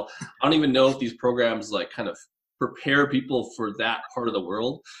entail? I don't even know if these programs like kind of prepare people for that part of the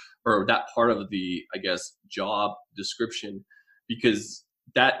world, or that part of the, I guess, job description, because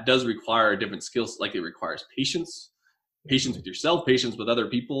that does require different skills. Like, it requires patience with yourself, patience with other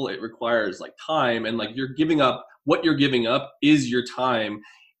people. It requires like time, and like, what you're giving up is your time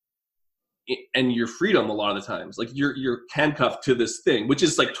and your freedom. A lot of the times, like, you're handcuffed to this thing, which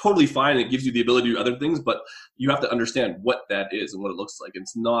is like totally fine. It gives you the ability to do other things, but you have to understand what that is and what it looks like.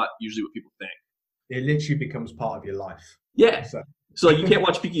 It's not usually what people think. It literally becomes part of your life. Yeah. So like, you can't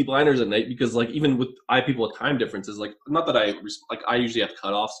watch Peaky Blinders at night because like even with people with time differences, like not that I usually have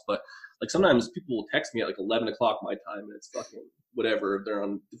cutoffs, but like sometimes people will text me at like 11 o'clock my time and it's fucking whatever. They're on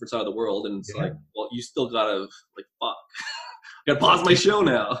a different side of the world and it's like, well, you still gotta like fuck. Gotta pause my show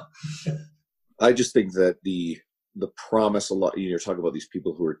now. I just think that the promise a lot, you're talking about these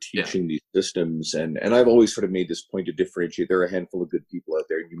people who are teaching these systems, and I've always sort of made this point to differentiate. There are a handful of good people out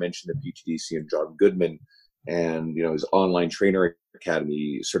there. You mentioned the PTDC and John Goodman and, you know, his online trainer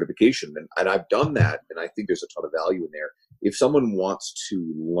academy certification. And I've done that, and I think there's a ton of value in there. If someone wants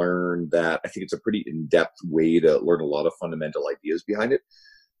to learn that, I think it's a pretty in-depth way to learn a lot of fundamental ideas behind it.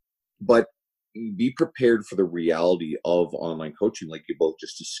 But be prepared for the reality of online coaching, like you both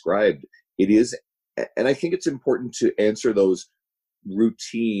just described. It is, and I think it's important to answer those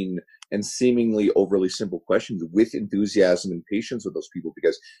routine and seemingly overly simple questions with enthusiasm and patience with those people,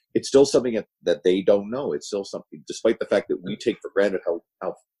 because it's still something that they don't know. It's still something, despite the fact that we take for granted how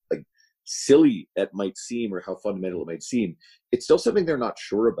like silly it might seem or how fundamental it might seem, it's still something they're not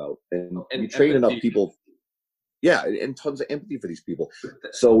sure about. And you train enough people, and tons of empathy for these people.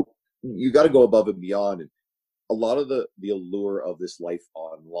 So you got to go above and beyond. And a lot of the allure of this life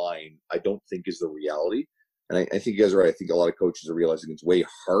online, I don't think is the reality. And I think you guys are right. I think a lot of coaches are realizing it's way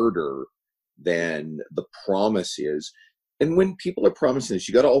harder than the promise is. And when people are promising this,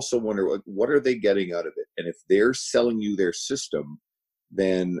 you got to also wonder, like, what are they getting out of it? And if they're selling you their system,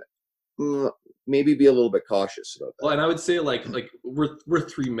 then maybe be a little bit cautious about that. Well, and I would say like we're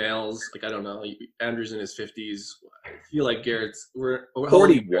three males. Like, I don't know, Andrew's in his 50s. I feel like Garrett's we're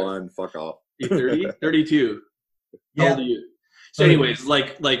 41. Fuck off. 30, 32. How old are you? So, anyways,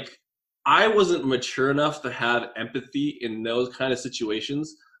 like I wasn't mature enough to have empathy in those kind of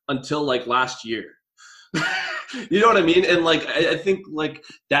situations until like last year. You know what I mean? And like I think like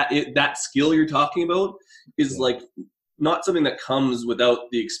that skill you're talking about is like not something that comes without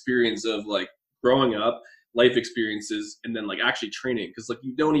the experience of like growing up, life experiences, and then like actually training, because like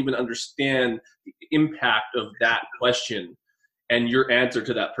you don't even understand the impact of that question and your answer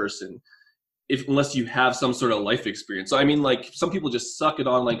to that person unless you have some sort of life experience. So I mean, like, some people just suck at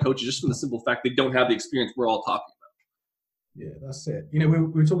online coaches just from the simple fact they don't have the experience we're all talking about. Yeah, that's it. You know, we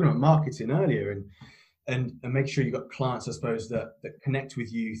were talking about marketing earlier, and make sure you've got clients, I suppose, that connect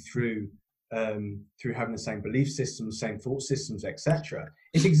with you through having the same belief systems, same thought systems, etc.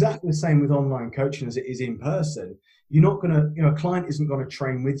 It's exactly the same with online coaching as it is in person. You're not going to, you know, a client isn't going to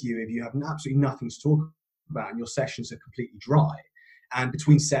train with you if you have absolutely nothing to talk about and your sessions are completely dry. And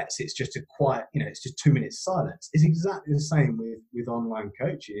between sets, it's just a quiet, you know, it's just 2 minutes silence. It's exactly the same with online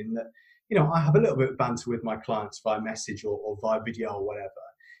coaching, in that, you know, I have a little bit of banter with my clients via message or via video or whatever.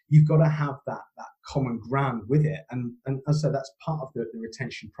 You've got to have that common ground with it. And as I said, that's part of the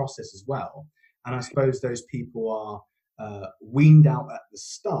retention process as well. And I suppose those people are weaned out at the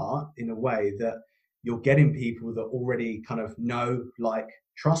start in a way that you're getting people that already kind of know, like,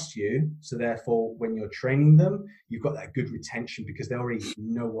 trust you. So therefore, when you're training them, you've got that good retention because they already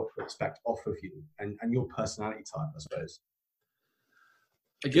know what to expect off of you and your personality type, I suppose.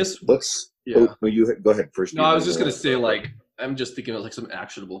 I guess you go ahead first. No, I was just gonna say, like, I'm just thinking of like some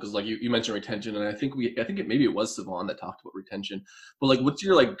actionable, because like you mentioned retention, and I think maybe it was Savon that talked about retention. But like, what's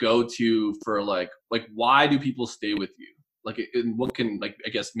your like go-to for like why do people stay with you? Like, and what can, like, I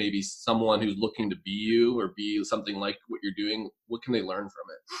guess maybe someone who's looking to be you or be something like what you're doing, what can they learn from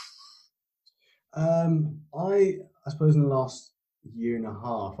it? I suppose in the last year and a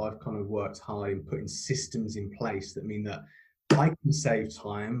half, I've kind of worked hard in putting systems in place that mean that I can save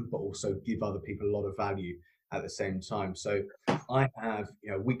time, but also give other people a lot of value at the same time. So I have, you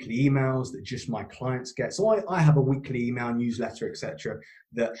know, weekly emails that just my clients get. So I have a weekly email newsletter, etc.,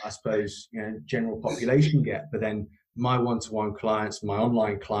 that I suppose, you know, general population get, but then my one-to-one clients, my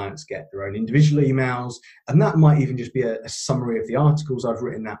online clients get their own individual emails, and that might even just be a summary of the articles I've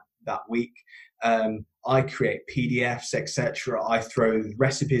written that week. I create PDFs, etc. I throw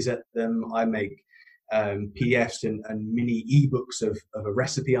recipes at them. I make PDFs and mini ebooks of a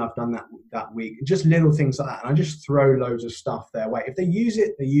recipe I've done that week. Just little things like that, and I just throw loads of stuff their way. If they use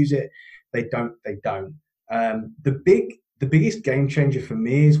it, they use it. They don't, they don't. The biggest game changer for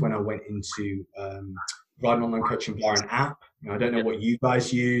me is when I went into providing online coaching via an app. You know, I don't know what you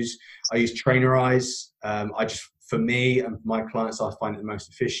guys use. I use Trainerize. For me and for my clients, I find it the most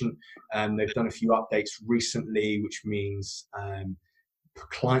efficient. They've done a few updates recently, which means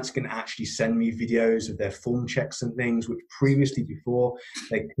clients can actually send me videos of their form checks and things, which previously before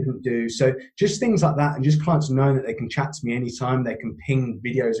they couldn't do. So just things like that, and just clients knowing that they can chat to me anytime. They can ping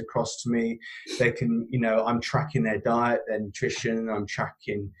videos across to me. They can, you know, I'm tracking their diet, their nutrition. I'm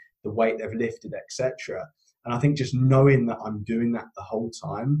tracking the weight they've lifted, etc. And I think just knowing that I'm doing that the whole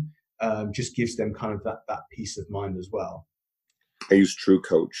time just gives them kind of that peace of mind as well. I use True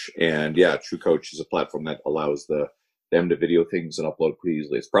Coach, and yeah, True Coach is a platform that allows them to video things and upload pretty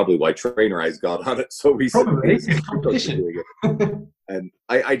easily. It's probably why Trainer Eyes got on it so recently. And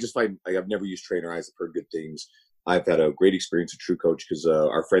I just find I've never used Trainer Eyes. I've heard good things. I've had a great experience with True Coach because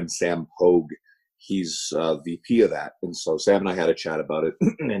our friend Sam Pogue, he's VP of that. And so Sam and I had a chat about it,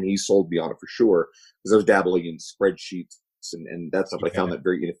 and he sold me on it for sure because I was dabbling in spreadsheets and that stuff. I found that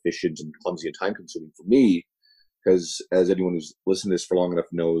very inefficient and clumsy and time consuming for me. Because as anyone who's listened to this for long enough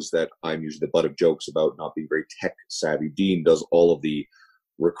knows that I'm usually the butt of jokes about not being very tech savvy. Dean does all of the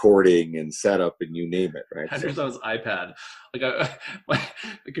recording and setup and you name it, right? Andrew's on his iPad. Like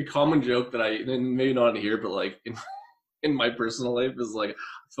a common joke that maybe not in here, but like in my personal life is like, I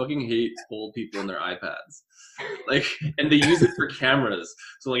fucking hate old people and their iPads. Like, and they use it for cameras.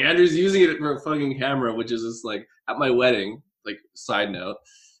 So like Andrew's using it for a fucking camera, which is just like at my wedding, like side note.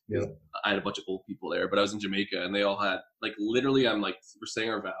 Yeah. I had a bunch of old people there, but I was in Jamaica and they all had like literally we're saying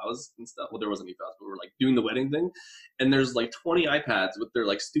our vows and stuff. Well, there wasn't any vows, but we're like doing the wedding thing. And there's like 20 iPads with their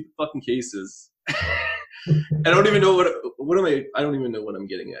like stupid fucking cases. I don't even know I don't even know what I'm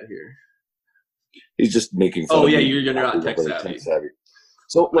getting at here. He's just making fun. Oh yeah, you're not tech savvy.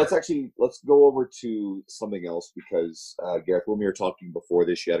 So let's go over to something else because Gareth, when we were talking before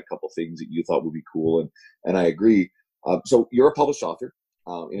this, you had a couple things that you thought would be cool, and I agree. So you're a published author.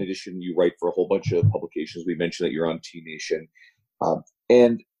 In addition, you write for a whole bunch of publications. We mentioned that you're on T Nation,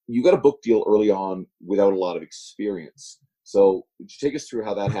 and you got a book deal early on without a lot of experience. So would you take us through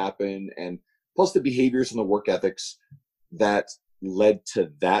how that happened, and plus the behaviors and the work ethics that led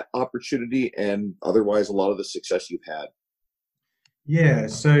to that opportunity, and otherwise a lot of the success you've had? Yeah,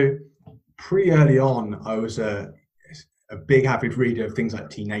 so pretty early on, I was a big avid reader of things like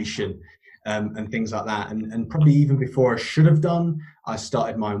T Nation. And things like that. And probably even before I should have done, I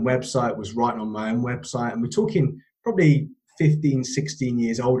started my own website, was writing on my own website. And we're talking probably 15, 16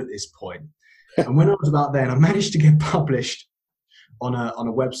 years old at this point. And when I was about then, I managed to get published on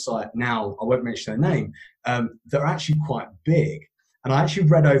a website now, I won't mention their name, that are actually quite big. And I actually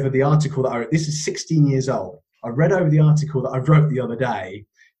read over the article that I wrote. This is 16 years old. I read over the article that I wrote the other day.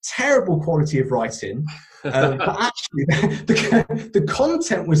 Terrible quality of writing, but actually the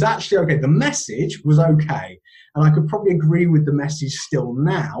content was actually okay. The message was okay, and I could probably agree with the message still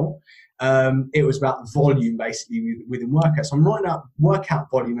now. It was about volume basically within workout. So I'm writing out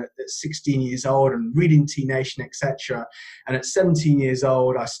workout volume at 16 years old and reading T Nation, etc. And at 17 years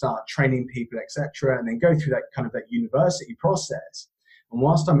old, I start training people, etc. And then go through that kind of that university process. And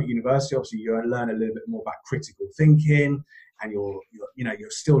whilst I'm at university, obviously you learn a little bit more about critical thinking. And you're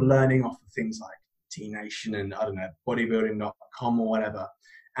still learning off of things like T Nation and I don't know, bodybuilding.com or whatever.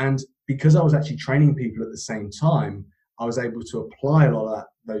 And because I was actually training people at the same time, I was able to apply a lot of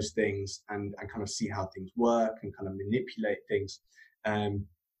those things and kind of see how things work and kind of manipulate things.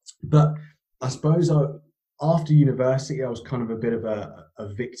 But I suppose after university, I was kind of a bit of a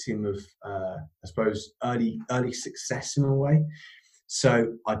victim of, I suppose, early success in a way.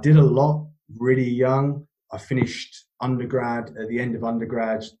 So I did a lot really young. I finished undergrad. At the end of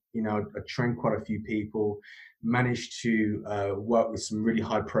undergrad, I trained quite a few people, managed to work with some really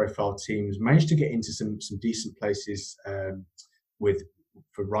high profile teams, managed to get into some decent places for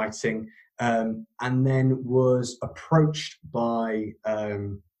writing, and then was approached by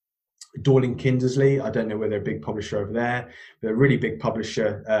Dorling Kindersley. I don't know whether they're a big publisher over there, but a really big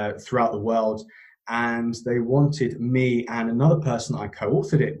publisher throughout the world. And they wanted me and another person I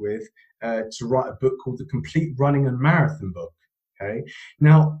co-authored it with to write a book called The Complete Running and Marathon Book. Okay.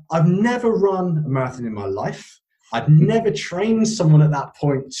 Now, I've never run a marathon in my life. I'd never trained someone at that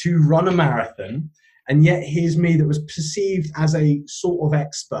point to run a marathon. And yet here's me that was perceived as a sort of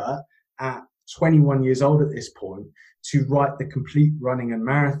expert at 21 years old at this point to write The Complete Running and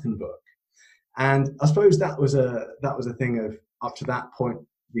Marathon Book. And I suppose that was a thing of, up to that point,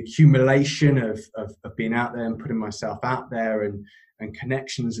 the accumulation of being out there and putting myself out there and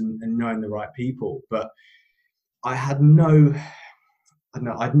connections and knowing the right people. But I had no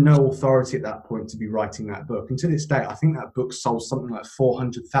authority at that point to be writing that book. And to this day, I think that book sold something like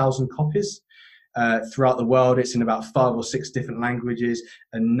 400,000 copies throughout the world. It's in about 5 or 6 different languages.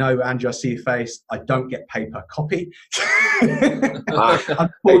 And no, Andrew, I see your face. I don't get paid per copy.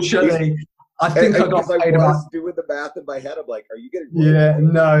 Unfortunately, I think I got paid about doing the math in my head. I'm like, are you getting? Yeah,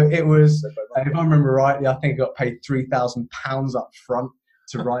 no, it was. If I remember rightly, I think I got paid £3,000 up front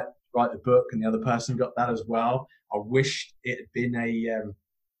to write the book, and the other person got that as well. I wish it had been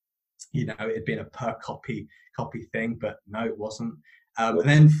a per copy thing, but no, it wasn't. And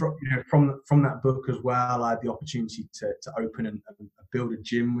then from that book as well, I had the opportunity to open and build a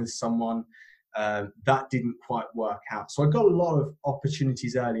gym with someone. That didn't quite work out. So I got a lot of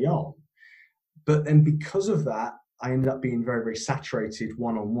opportunities early on. But then because of that, I ended up being very, very saturated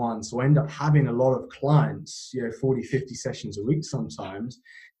one-on-one. So I ended up having a lot of clients, 40, 50 sessions a week sometimes,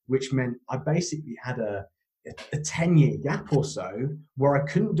 which meant I basically had a 10-year gap or so where I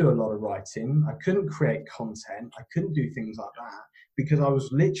couldn't do a lot of writing. I couldn't create content. I couldn't do things like that because I was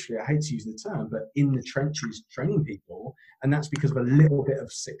literally, I hate to use the term, but in the trenches training people. And that's because of a little bit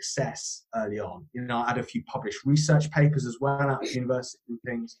of success early on. I had a few published research papers as well out of university and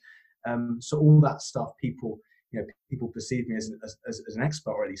things. So all that stuff, people perceive me as an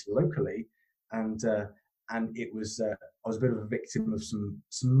expert, or at least locally, and it was I was a bit of a victim of some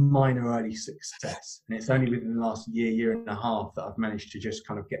minor early success, and it's only within the last year and a half that I've managed to just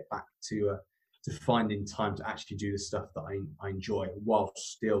kind of get back to finding time to actually do the stuff that I enjoy while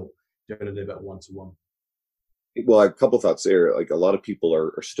still doing a little bit of one-to-one. Well, a couple thoughts there. Like, a lot of people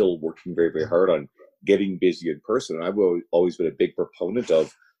are still working very, very hard on getting busy in person, and I've always been a big proponent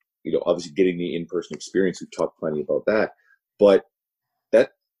of, obviously getting the in-person experience. We've talked plenty about that, but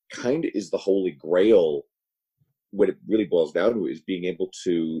that kind of is the holy grail. What it really boils down to is being able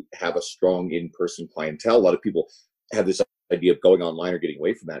to have a strong in-person clientele. A lot of people have this idea of going online or getting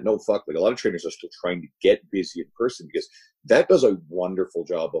away from that. No, fuck. Like, a lot of trainers are still trying to get busy in person because that does a wonderful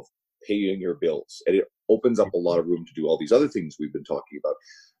job of paying your bills, and it opens up a lot of room to do all these other things we've been talking about.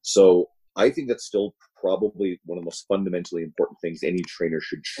 So I think that's still probably one of the most fundamentally important things any trainer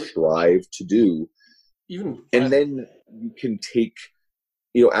should strive to do. And then you can take,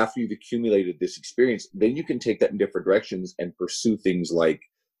 after you've accumulated this experience, then you can take that in different directions and pursue things like,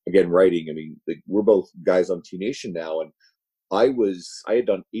 again, writing. I mean, we're both guys on T Nation now, and I had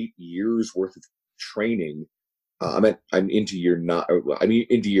done 8 years worth of training. I'm into year 9. I'm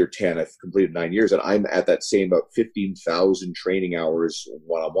into year 10. I've completed 9 years, and I'm at that same about 15,000 training hours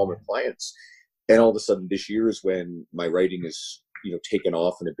one-on-one with clients. And all of a sudden, this year is when my writing is, taken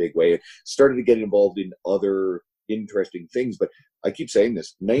off in a big way. It started to get involved in other interesting things, but I keep saying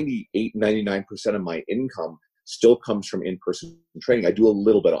this: 98, 99% of my income still comes from in-person training. I do a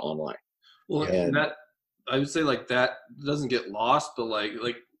little bit of online. Well, and that, I would say, like, that doesn't get lost, but like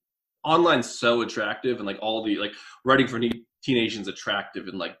online's so attractive, and like all the, like, writing for T Nation's attractive,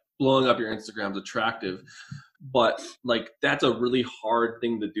 and like blowing up your Instagram's attractive, but like that's a really hard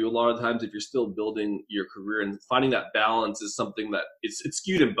thing to do a lot of times if you're still building your career, and finding that balance is something that it's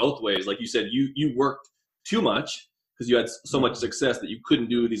skewed in both ways. Like you said, you worked too much because you had so much success that you couldn't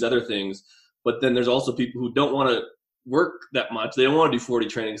do these other things. But then there's also people who don't want to work that much. They don't want to do 40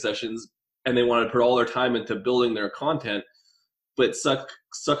 training sessions, and they want to put all their time into building their content. But it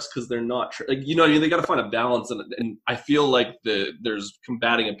sucks because they're not, like, what I mean? They got to find a balance. And I feel like there's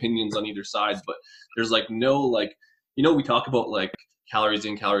combating opinions on either side, but there's like no, like, we talk about like calories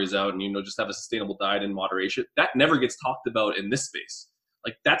in, calories out, and, just have a sustainable diet in moderation. That never gets talked about in this space.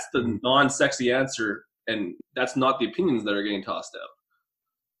 Like, that's the non-sexy answer, and that's not the opinions that are getting tossed out.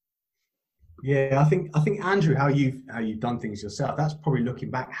 Yeah, I think Andrew, how you've done things yourself, that's probably, looking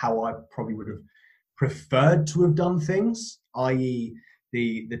back, how I probably would have preferred to have done things, i.e.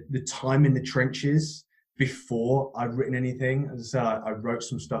 the time in the trenches before I'd written anything. As I said, I wrote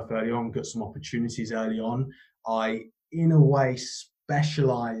some stuff early on, got some opportunities early on. I, in a way,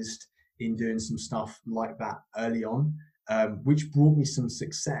 specialized in doing some stuff like that early on, which brought me some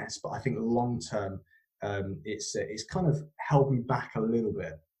success. But I think long term, it's kind of held me back a little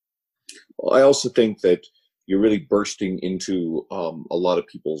bit. Well, I also think that you're really bursting into a lot of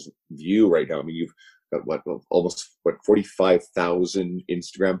people's view right now. I mean, you've got almost 45,000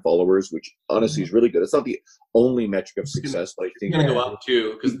 Instagram followers, which honestly is really good. It's not the only metric of success, but I think it's going to go up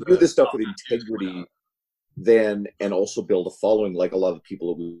too, because do this stuff with integrity, then, and also build a following like a lot of the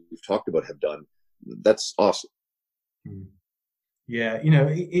people that we've talked about have done. That's awesome. Yeah,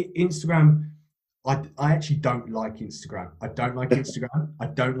 Instagram. I actually don't like Instagram. I don't like Instagram. I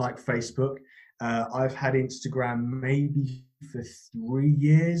don't like Facebook. I've had Instagram maybe for 3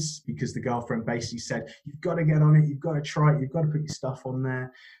 years because the girlfriend basically said, you've got to get on it, you've got to try it, you've got to put your stuff on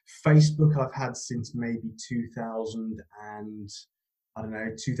there. Facebook I've had since maybe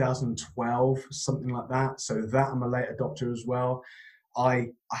 2012, something like that. So that I'm a late adopter as well.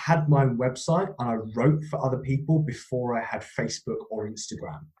 I had my own website and I wrote for other people before I had Facebook or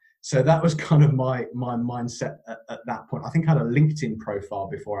Instagram. So that was kind of my mindset at that point. I think I had a LinkedIn profile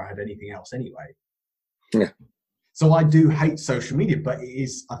before I had anything else anyway. Yeah. So I do hate social media, but I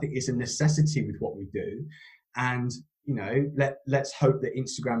think it's a necessity with what we do. And, let's hope that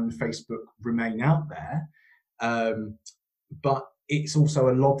Instagram and Facebook remain out there. But it's also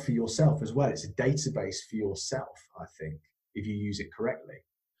a log for yourself as well. It's a database for yourself, I think, if you use it correctly.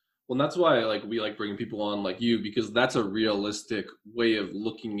 Well, and that's why like we like bringing people on like you, because that's a realistic way of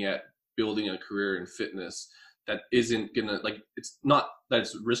looking at building a career in fitness that isn't gonna, like, it's not that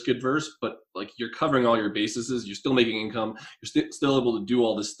it's risk adverse, but like you're covering all your bases, you're still making income, you're still able to do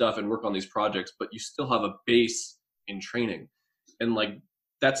all this stuff and work on these projects, but you still have a base in training. And like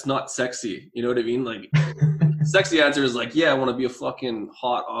that's not sexy, you know what I mean? Like sexy answer is like, yeah, I want to be a fucking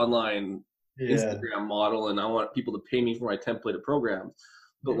hot online Instagram model and I want people to pay me for my templated programs.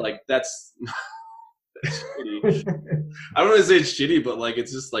 But like that's shitty. I don't want to say it's shitty, but like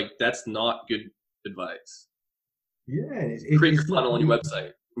it's just like that's not good advice. Yeah, create your funnel on your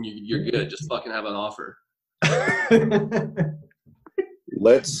website. You're good. Just fucking have an offer.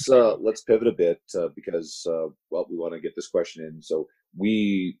 Let's pivot a bit because well, we want to get this question in. So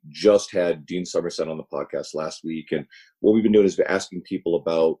we just had Dean Somerset on the podcast last week, and what we've been doing is we're asking people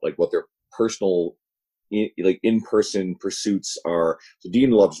about like what their personal like in-person pursuits are. So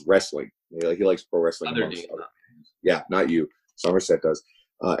Dean loves wrestling. He likes pro wrestling. Other Dean. Yeah, not you. Somerset does,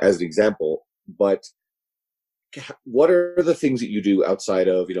 as an example. But what are the things that you do outside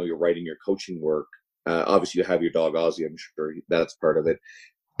of, your writing, your coaching work? Obviously, you have your dog Ozzy. I'm sure that's part of it.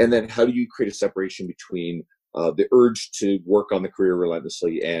 And then, how do you create a separation between the urge to work on the career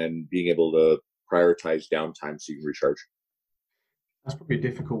relentlessly and being able to prioritize downtime so you can recharge? That's probably a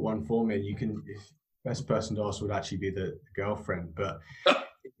difficult one for me. Best person to ask would actually be the girlfriend, but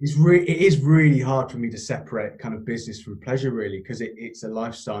it is really hard for me to separate kind of business from pleasure, really, because it's a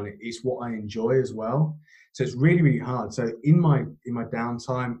lifestyle. It's what I enjoy as well. So it's really, really hard. So in my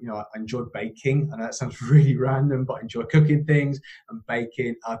downtime, I enjoy baking. I know that sounds really random, but I enjoy cooking things and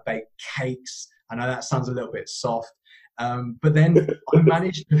baking. I bake cakes. I know that sounds a little bit soft, but then I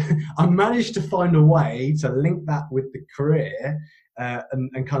managed to find a way to link that with the career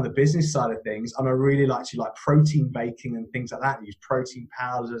and kind of the business side of things. And I really like protein baking and things like that. I use protein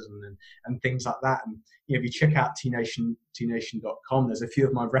powders and things like that. And if you check out tnation.com, there's a few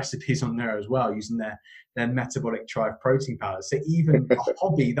of my recipes on there as well, using their metabolic drive protein powders. So even a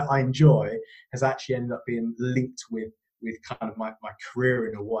hobby that I enjoy has actually ended up being linked with kind of my career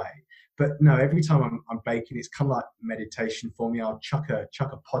in a way. But no, every time I'm baking, it's kind of like meditation for me. I'll chuck a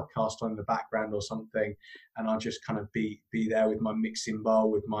podcast on in the background or something, and I'll just kind of be there with my mixing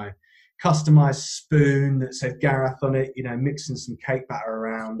bowl, with my customized spoon that says Gareth on it, mixing some cake batter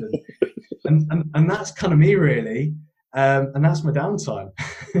around, and that's kind of me, really, and that's my downtime.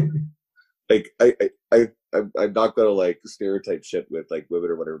 Like I'm not gonna like stereotype shit with like women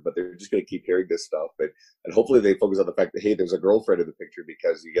or whatever, but they're just gonna keep hearing this stuff, and hopefully they focus on the fact that, hey, there's a girlfriend in the picture,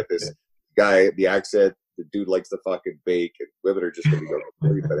 because you get this guy, the accent, the dude likes to fucking bake, and women are just gonna be going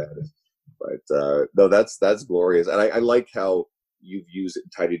really bananas. But no, that's glorious, and I like how you've used it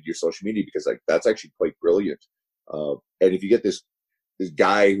and tied it to your social media, because like that's actually quite brilliant. And if you get this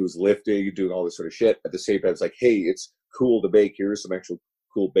guy who's lifting, doing all this sort of shit, at the same time, it's like, hey, it's cool to bake. Here's some actual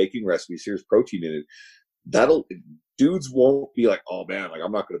cool baking recipes. Here's protein in it. Dudes won't be like, oh man, like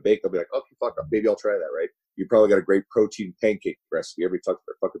I'm not going to bake. They'll be like, okay, fuck, maybe I'll try that, right? You probably got a great protein pancake recipe. Everybody talks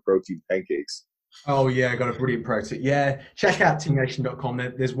about fucking protein pancakes. Oh yeah, I got a brilliant protein. Yeah, check out tnation.com.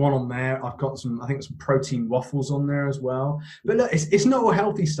 There's one on there. I've got some protein waffles on there as well. But look, it's not all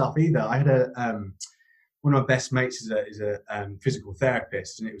healthy stuff either. I had one of my best mates is a physical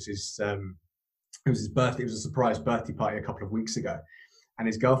therapist, and it was his birthday. It was a surprise birthday party a couple of weeks ago. And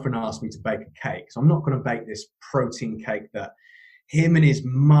his girlfriend asked me to bake a cake. So I'm not going to bake this protein cake that him and his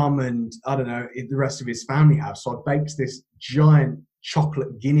mum and, I don't know, the rest of his family have. So I baked this giant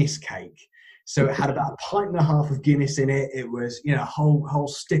chocolate Guinness cake. So it had about 1.5 pints of Guinness in it. It was, a whole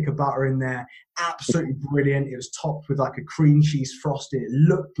stick of butter in there. Absolutely brilliant. It was topped with like a cream cheese frosting. It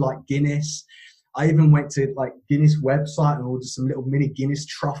looked like Guinness. I even went to like Guinness website and ordered some little mini Guinness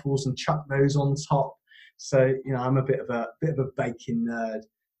truffles and chucked those on top. So I'm a bit of a baking nerd,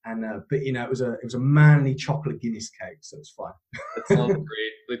 and but it was a manly chocolate Guinness cake, so it's fine. That sounds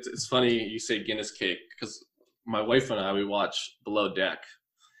great. It's funny you say Guinness cake, because my wife and I, we watched Below Deck,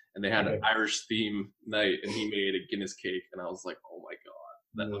 and they had an Irish theme night, and he made a Guinness cake, and I was like, oh my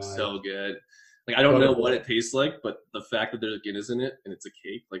god, that looks so good. Like I don't know what it tastes like, but the fact that there's Guinness in it and it's a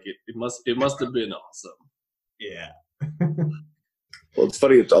cake, like it must have been awesome. Yeah. Well, it's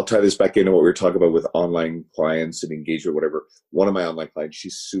funny. I'll tie this back into what we were talking about with online clients and engagement, whatever. One of my online clients,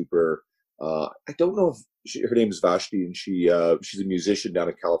 she's super. I don't know if her name is Vashti, and she's a musician down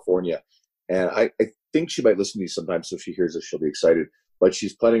in California. And I think she might listen to these sometimes, so if she hears this, she'll be excited. But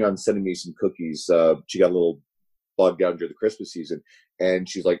she's planning on sending me some cookies. She got a little bogged down during the Christmas season, and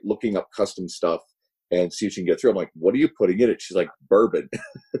she's like looking up custom stuff. and see if she can get through. I'm like, what are you putting in it? She's like, bourbon.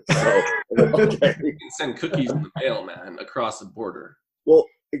 So, I'm like, okay. You can send cookies in the mail, man, across the border. Well,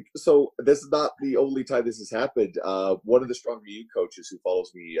 so this is not the only time this has happened. One of the Stronger You coaches who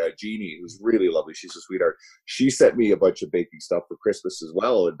follows me, Jeannie, who's really lovely, she's a sweetheart, she sent me a bunch of baking stuff for Christmas as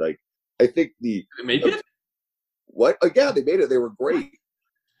well. And like, I think They make it? What? Yeah, they made it. They were great.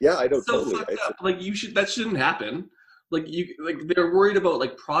 Yeah, I know, So totally. fucked up. Like, that shouldn't happen. Like, they're worried about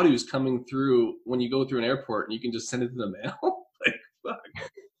like produce coming through when you go through an airport and you can just send it to the mail. Like, fuck.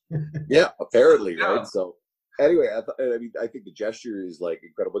 Yeah, apparently, Yeah. right? So anyway, I think the gesture is like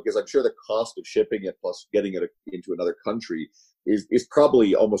incredible, because I'm sure the cost of shipping it plus getting it into another country is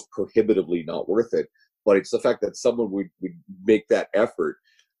probably almost prohibitively not worth it. But it's the fact that someone would make that effort,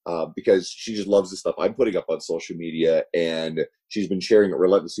 because she just loves the stuff I'm putting up on social media, and she's been sharing it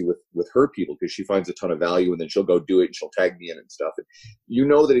relentlessly with her people because she finds a ton of value, and then she'll go do it and she'll tag me in and stuff. And you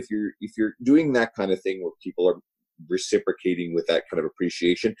know that if you're doing that kind of thing where people are reciprocating with that kind of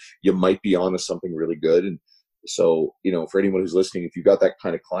appreciation, you might be onto something really good. And so, you know, for anyone who's listening, if you've got that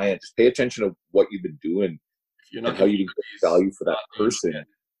kind of client, just pay attention to what you've been doing If you're not and how you can get value for that person,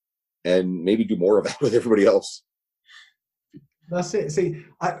 and maybe do more of that with everybody else. That's it. See,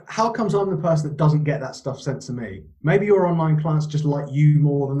 how comes I'm the person that doesn't get that stuff sent to me? Maybe your online clients just like you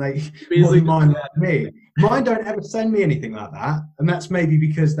more than mine like me. Mine don't ever send me anything like that, and that's maybe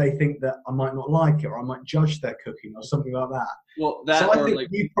because they think that I might not like it, or I might judge their cooking, or something like that. Well, that, so I or think like,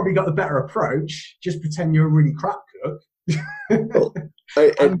 you've probably got the better approach. Just pretend you're a really crap cook, Well,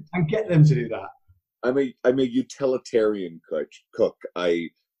 and get them to do that. I'm a utilitarian cook. I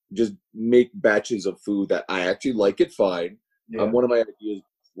just make batches of food that I actually like it fine. Yeah. One of my ideas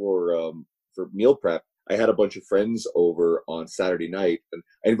for meal prep, I had a bunch of friends over on Saturday night, and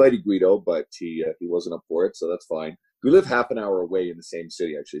I invited Guido, but he wasn't up for it, so that's fine. We live half an hour away in the same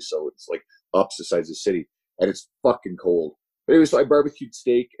city, actually, so it's like opposite sides of the city, and it's fucking cold. But anyway, so I barbecued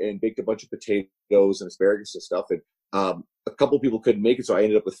steak and baked a bunch of potatoes and asparagus and stuff, and a couple people couldn't make it, so I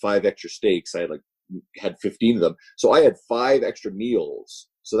ended up with 5 extra steaks. I had 15 of them, so I had 5 extra meals.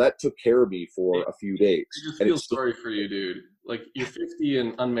 So that took care of me for a few days. I just feel sorry for you, dude. Like, you're 50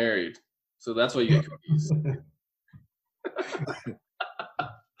 and unmarried, so that's why you get cookies.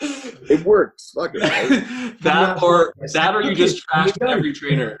 It works. Fuck it. that or you just trashed every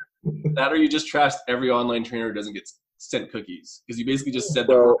trainer. That or you just trashed every online trainer who doesn't get sent cookies, because you basically just said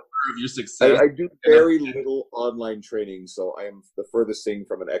the order of your success. I do very little online training, so I am the furthest thing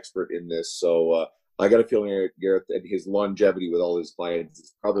from an expert in this. So I got a feeling Gareth and his longevity with all his clients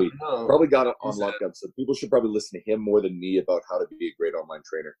is probably got it on lockdown. So people should probably listen to him more than me about how to be a great online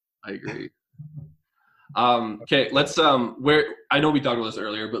trainer. I agree. Okay, let's where I know we talked about this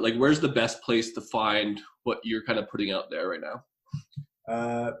earlier, but like, where's the best place to find what you're kind of putting out there right now?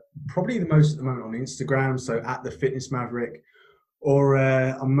 Probably the most at the moment on Instagram, so at the Fitness Maverick, or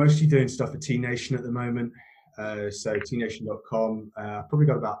I'm mostly doing stuff for T Nation at the moment. So tnation.com. Probably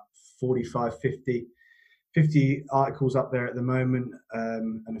got about 45, 50 articles up there at the moment,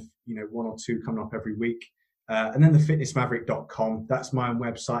 and 1 or 2 coming up every week. And then the fitnessmaverick.com. That's my own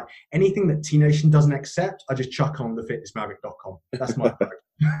website. Anything that T Nation doesn't accept, I just chuck on the fitnessmaverick.com. That's my approach.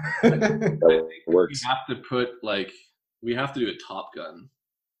 That works. We have to do a Top Gun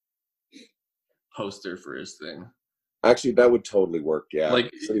poster for his thing. Actually, that would totally work. Yeah.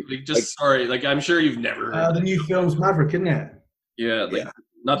 Sorry. I'm sure you've never heard the new film's Maverick, isn't it? Yeah. Yeah.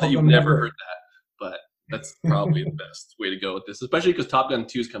 Not that you've never heard that, but that's probably the best way to go with this, especially because Top Gun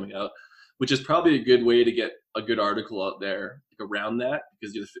 2 is coming out, which is probably a good way to get a good article out there around that,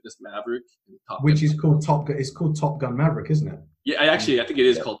 because you're the Fitness Maverick. And which is called Top Gun. It's called Top Gun Maverick, isn't it? Yeah, I think it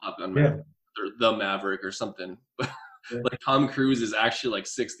is called Top Gun Maverick, or the Maverick or something. Like, Tom Cruise is actually like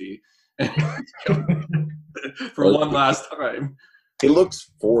 60 for one last time. He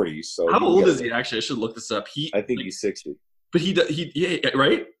looks 40. So how old is he actually? I should look this up. I think he's 60. But he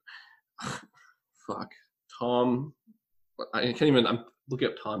right? Fuck. Tom. I can't even. I'm looking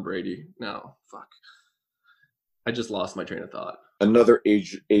up Tom Brady now. Fuck. I just lost my train of thought. Another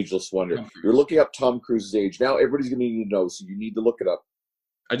ageless wonder. You're looking up Tom Cruise's age. Now everybody's going to need to know, so you need to look it up.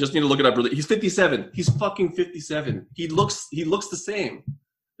 I just need to look it up. Really. He's 57. He's fucking 57. He looks the same.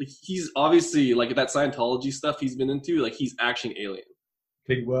 Like, he's obviously, like, that Scientology stuff he's been into, like, he's actually an alien.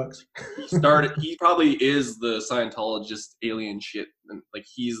 He works. He probably is the Scientologist alien shit, and like,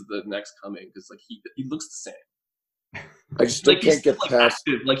 he's the next coming, because like he looks the same. I just still can't get past.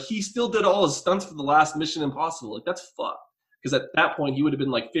 Active. Like, he still did all his stunts for the last Mission Impossible. Like, that's fucked. Because at that point he would have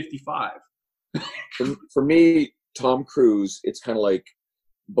been like 55. For me, Tom Cruise, it's kind of like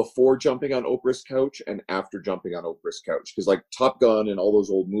before jumping on Oprah's couch and after jumping on Oprah's couch. Because like Top Gun and all those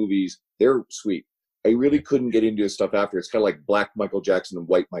old movies, they're sweet. I really couldn't get into his stuff after. It's kind of like black Michael Jackson and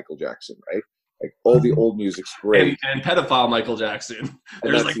white Michael Jackson, right? Like all the old music's great. And pedophile Michael Jackson. And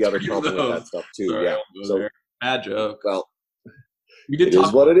There's that's like the other 3 of problem with those. that stuff too. Sorry, Yeah. I won't go So, there. Bad joke. well, We did it talk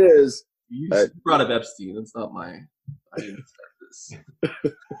is what it is. You brought up Epstein. That's not my. I didn't start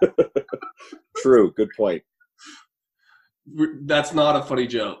this. True. Good point. That's not a funny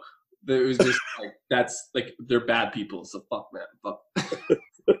joke. It was just like that's like they're bad people. So fuck, man. Fuck.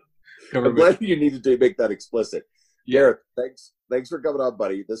 I'm glad you needed to make that explicit. Yeah. Gareth, thanks for coming on,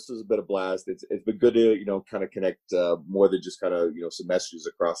 buddy. This was a bit of blast. It's been good to kind of connect more than just kind of some messages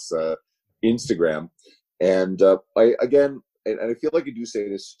across Instagram. And I feel like I do say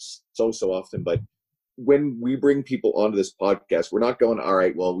this so often, but when we bring people onto this podcast, we're not going, all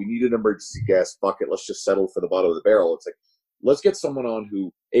right, well, we need an emergency guest. Fuck it, let's just settle for the bottom of the barrel. It's like, let's get someone on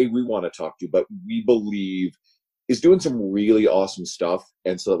who we want to talk to, but we believe is doing some really awesome stuff.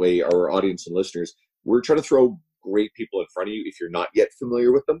 And so that way our audience and listeners, we're trying to throw great people in front of you if you're not yet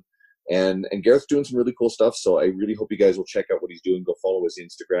familiar with them. And Gareth's doing some really cool stuff. So I really hope you guys will check out what he's doing. Go follow his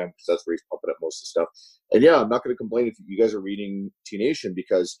Instagram because that's where he's pumping up most of the stuff. And yeah, I'm not going to complain if you guys are reading T Nation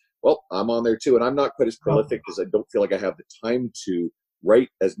because, well, I'm on there too. And I'm not quite as prolific because I don't feel like I have the time to write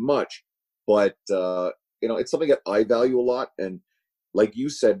as much. But, it's something that I value a lot. And like you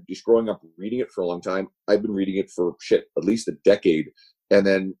said, just growing up reading it for a long time, I've been reading it for at least a decade. And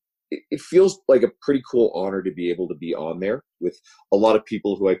then it feels like a pretty cool honor to be able to be on there with a lot of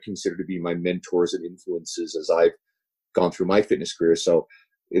people who I consider to be my mentors and influences as I've gone through my fitness career. So,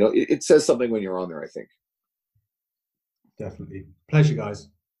 it says something when you're on there, I think. Definitely. Pleasure, guys.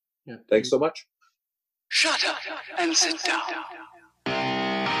 Yeah. Thanks so much. Shut up and sit down.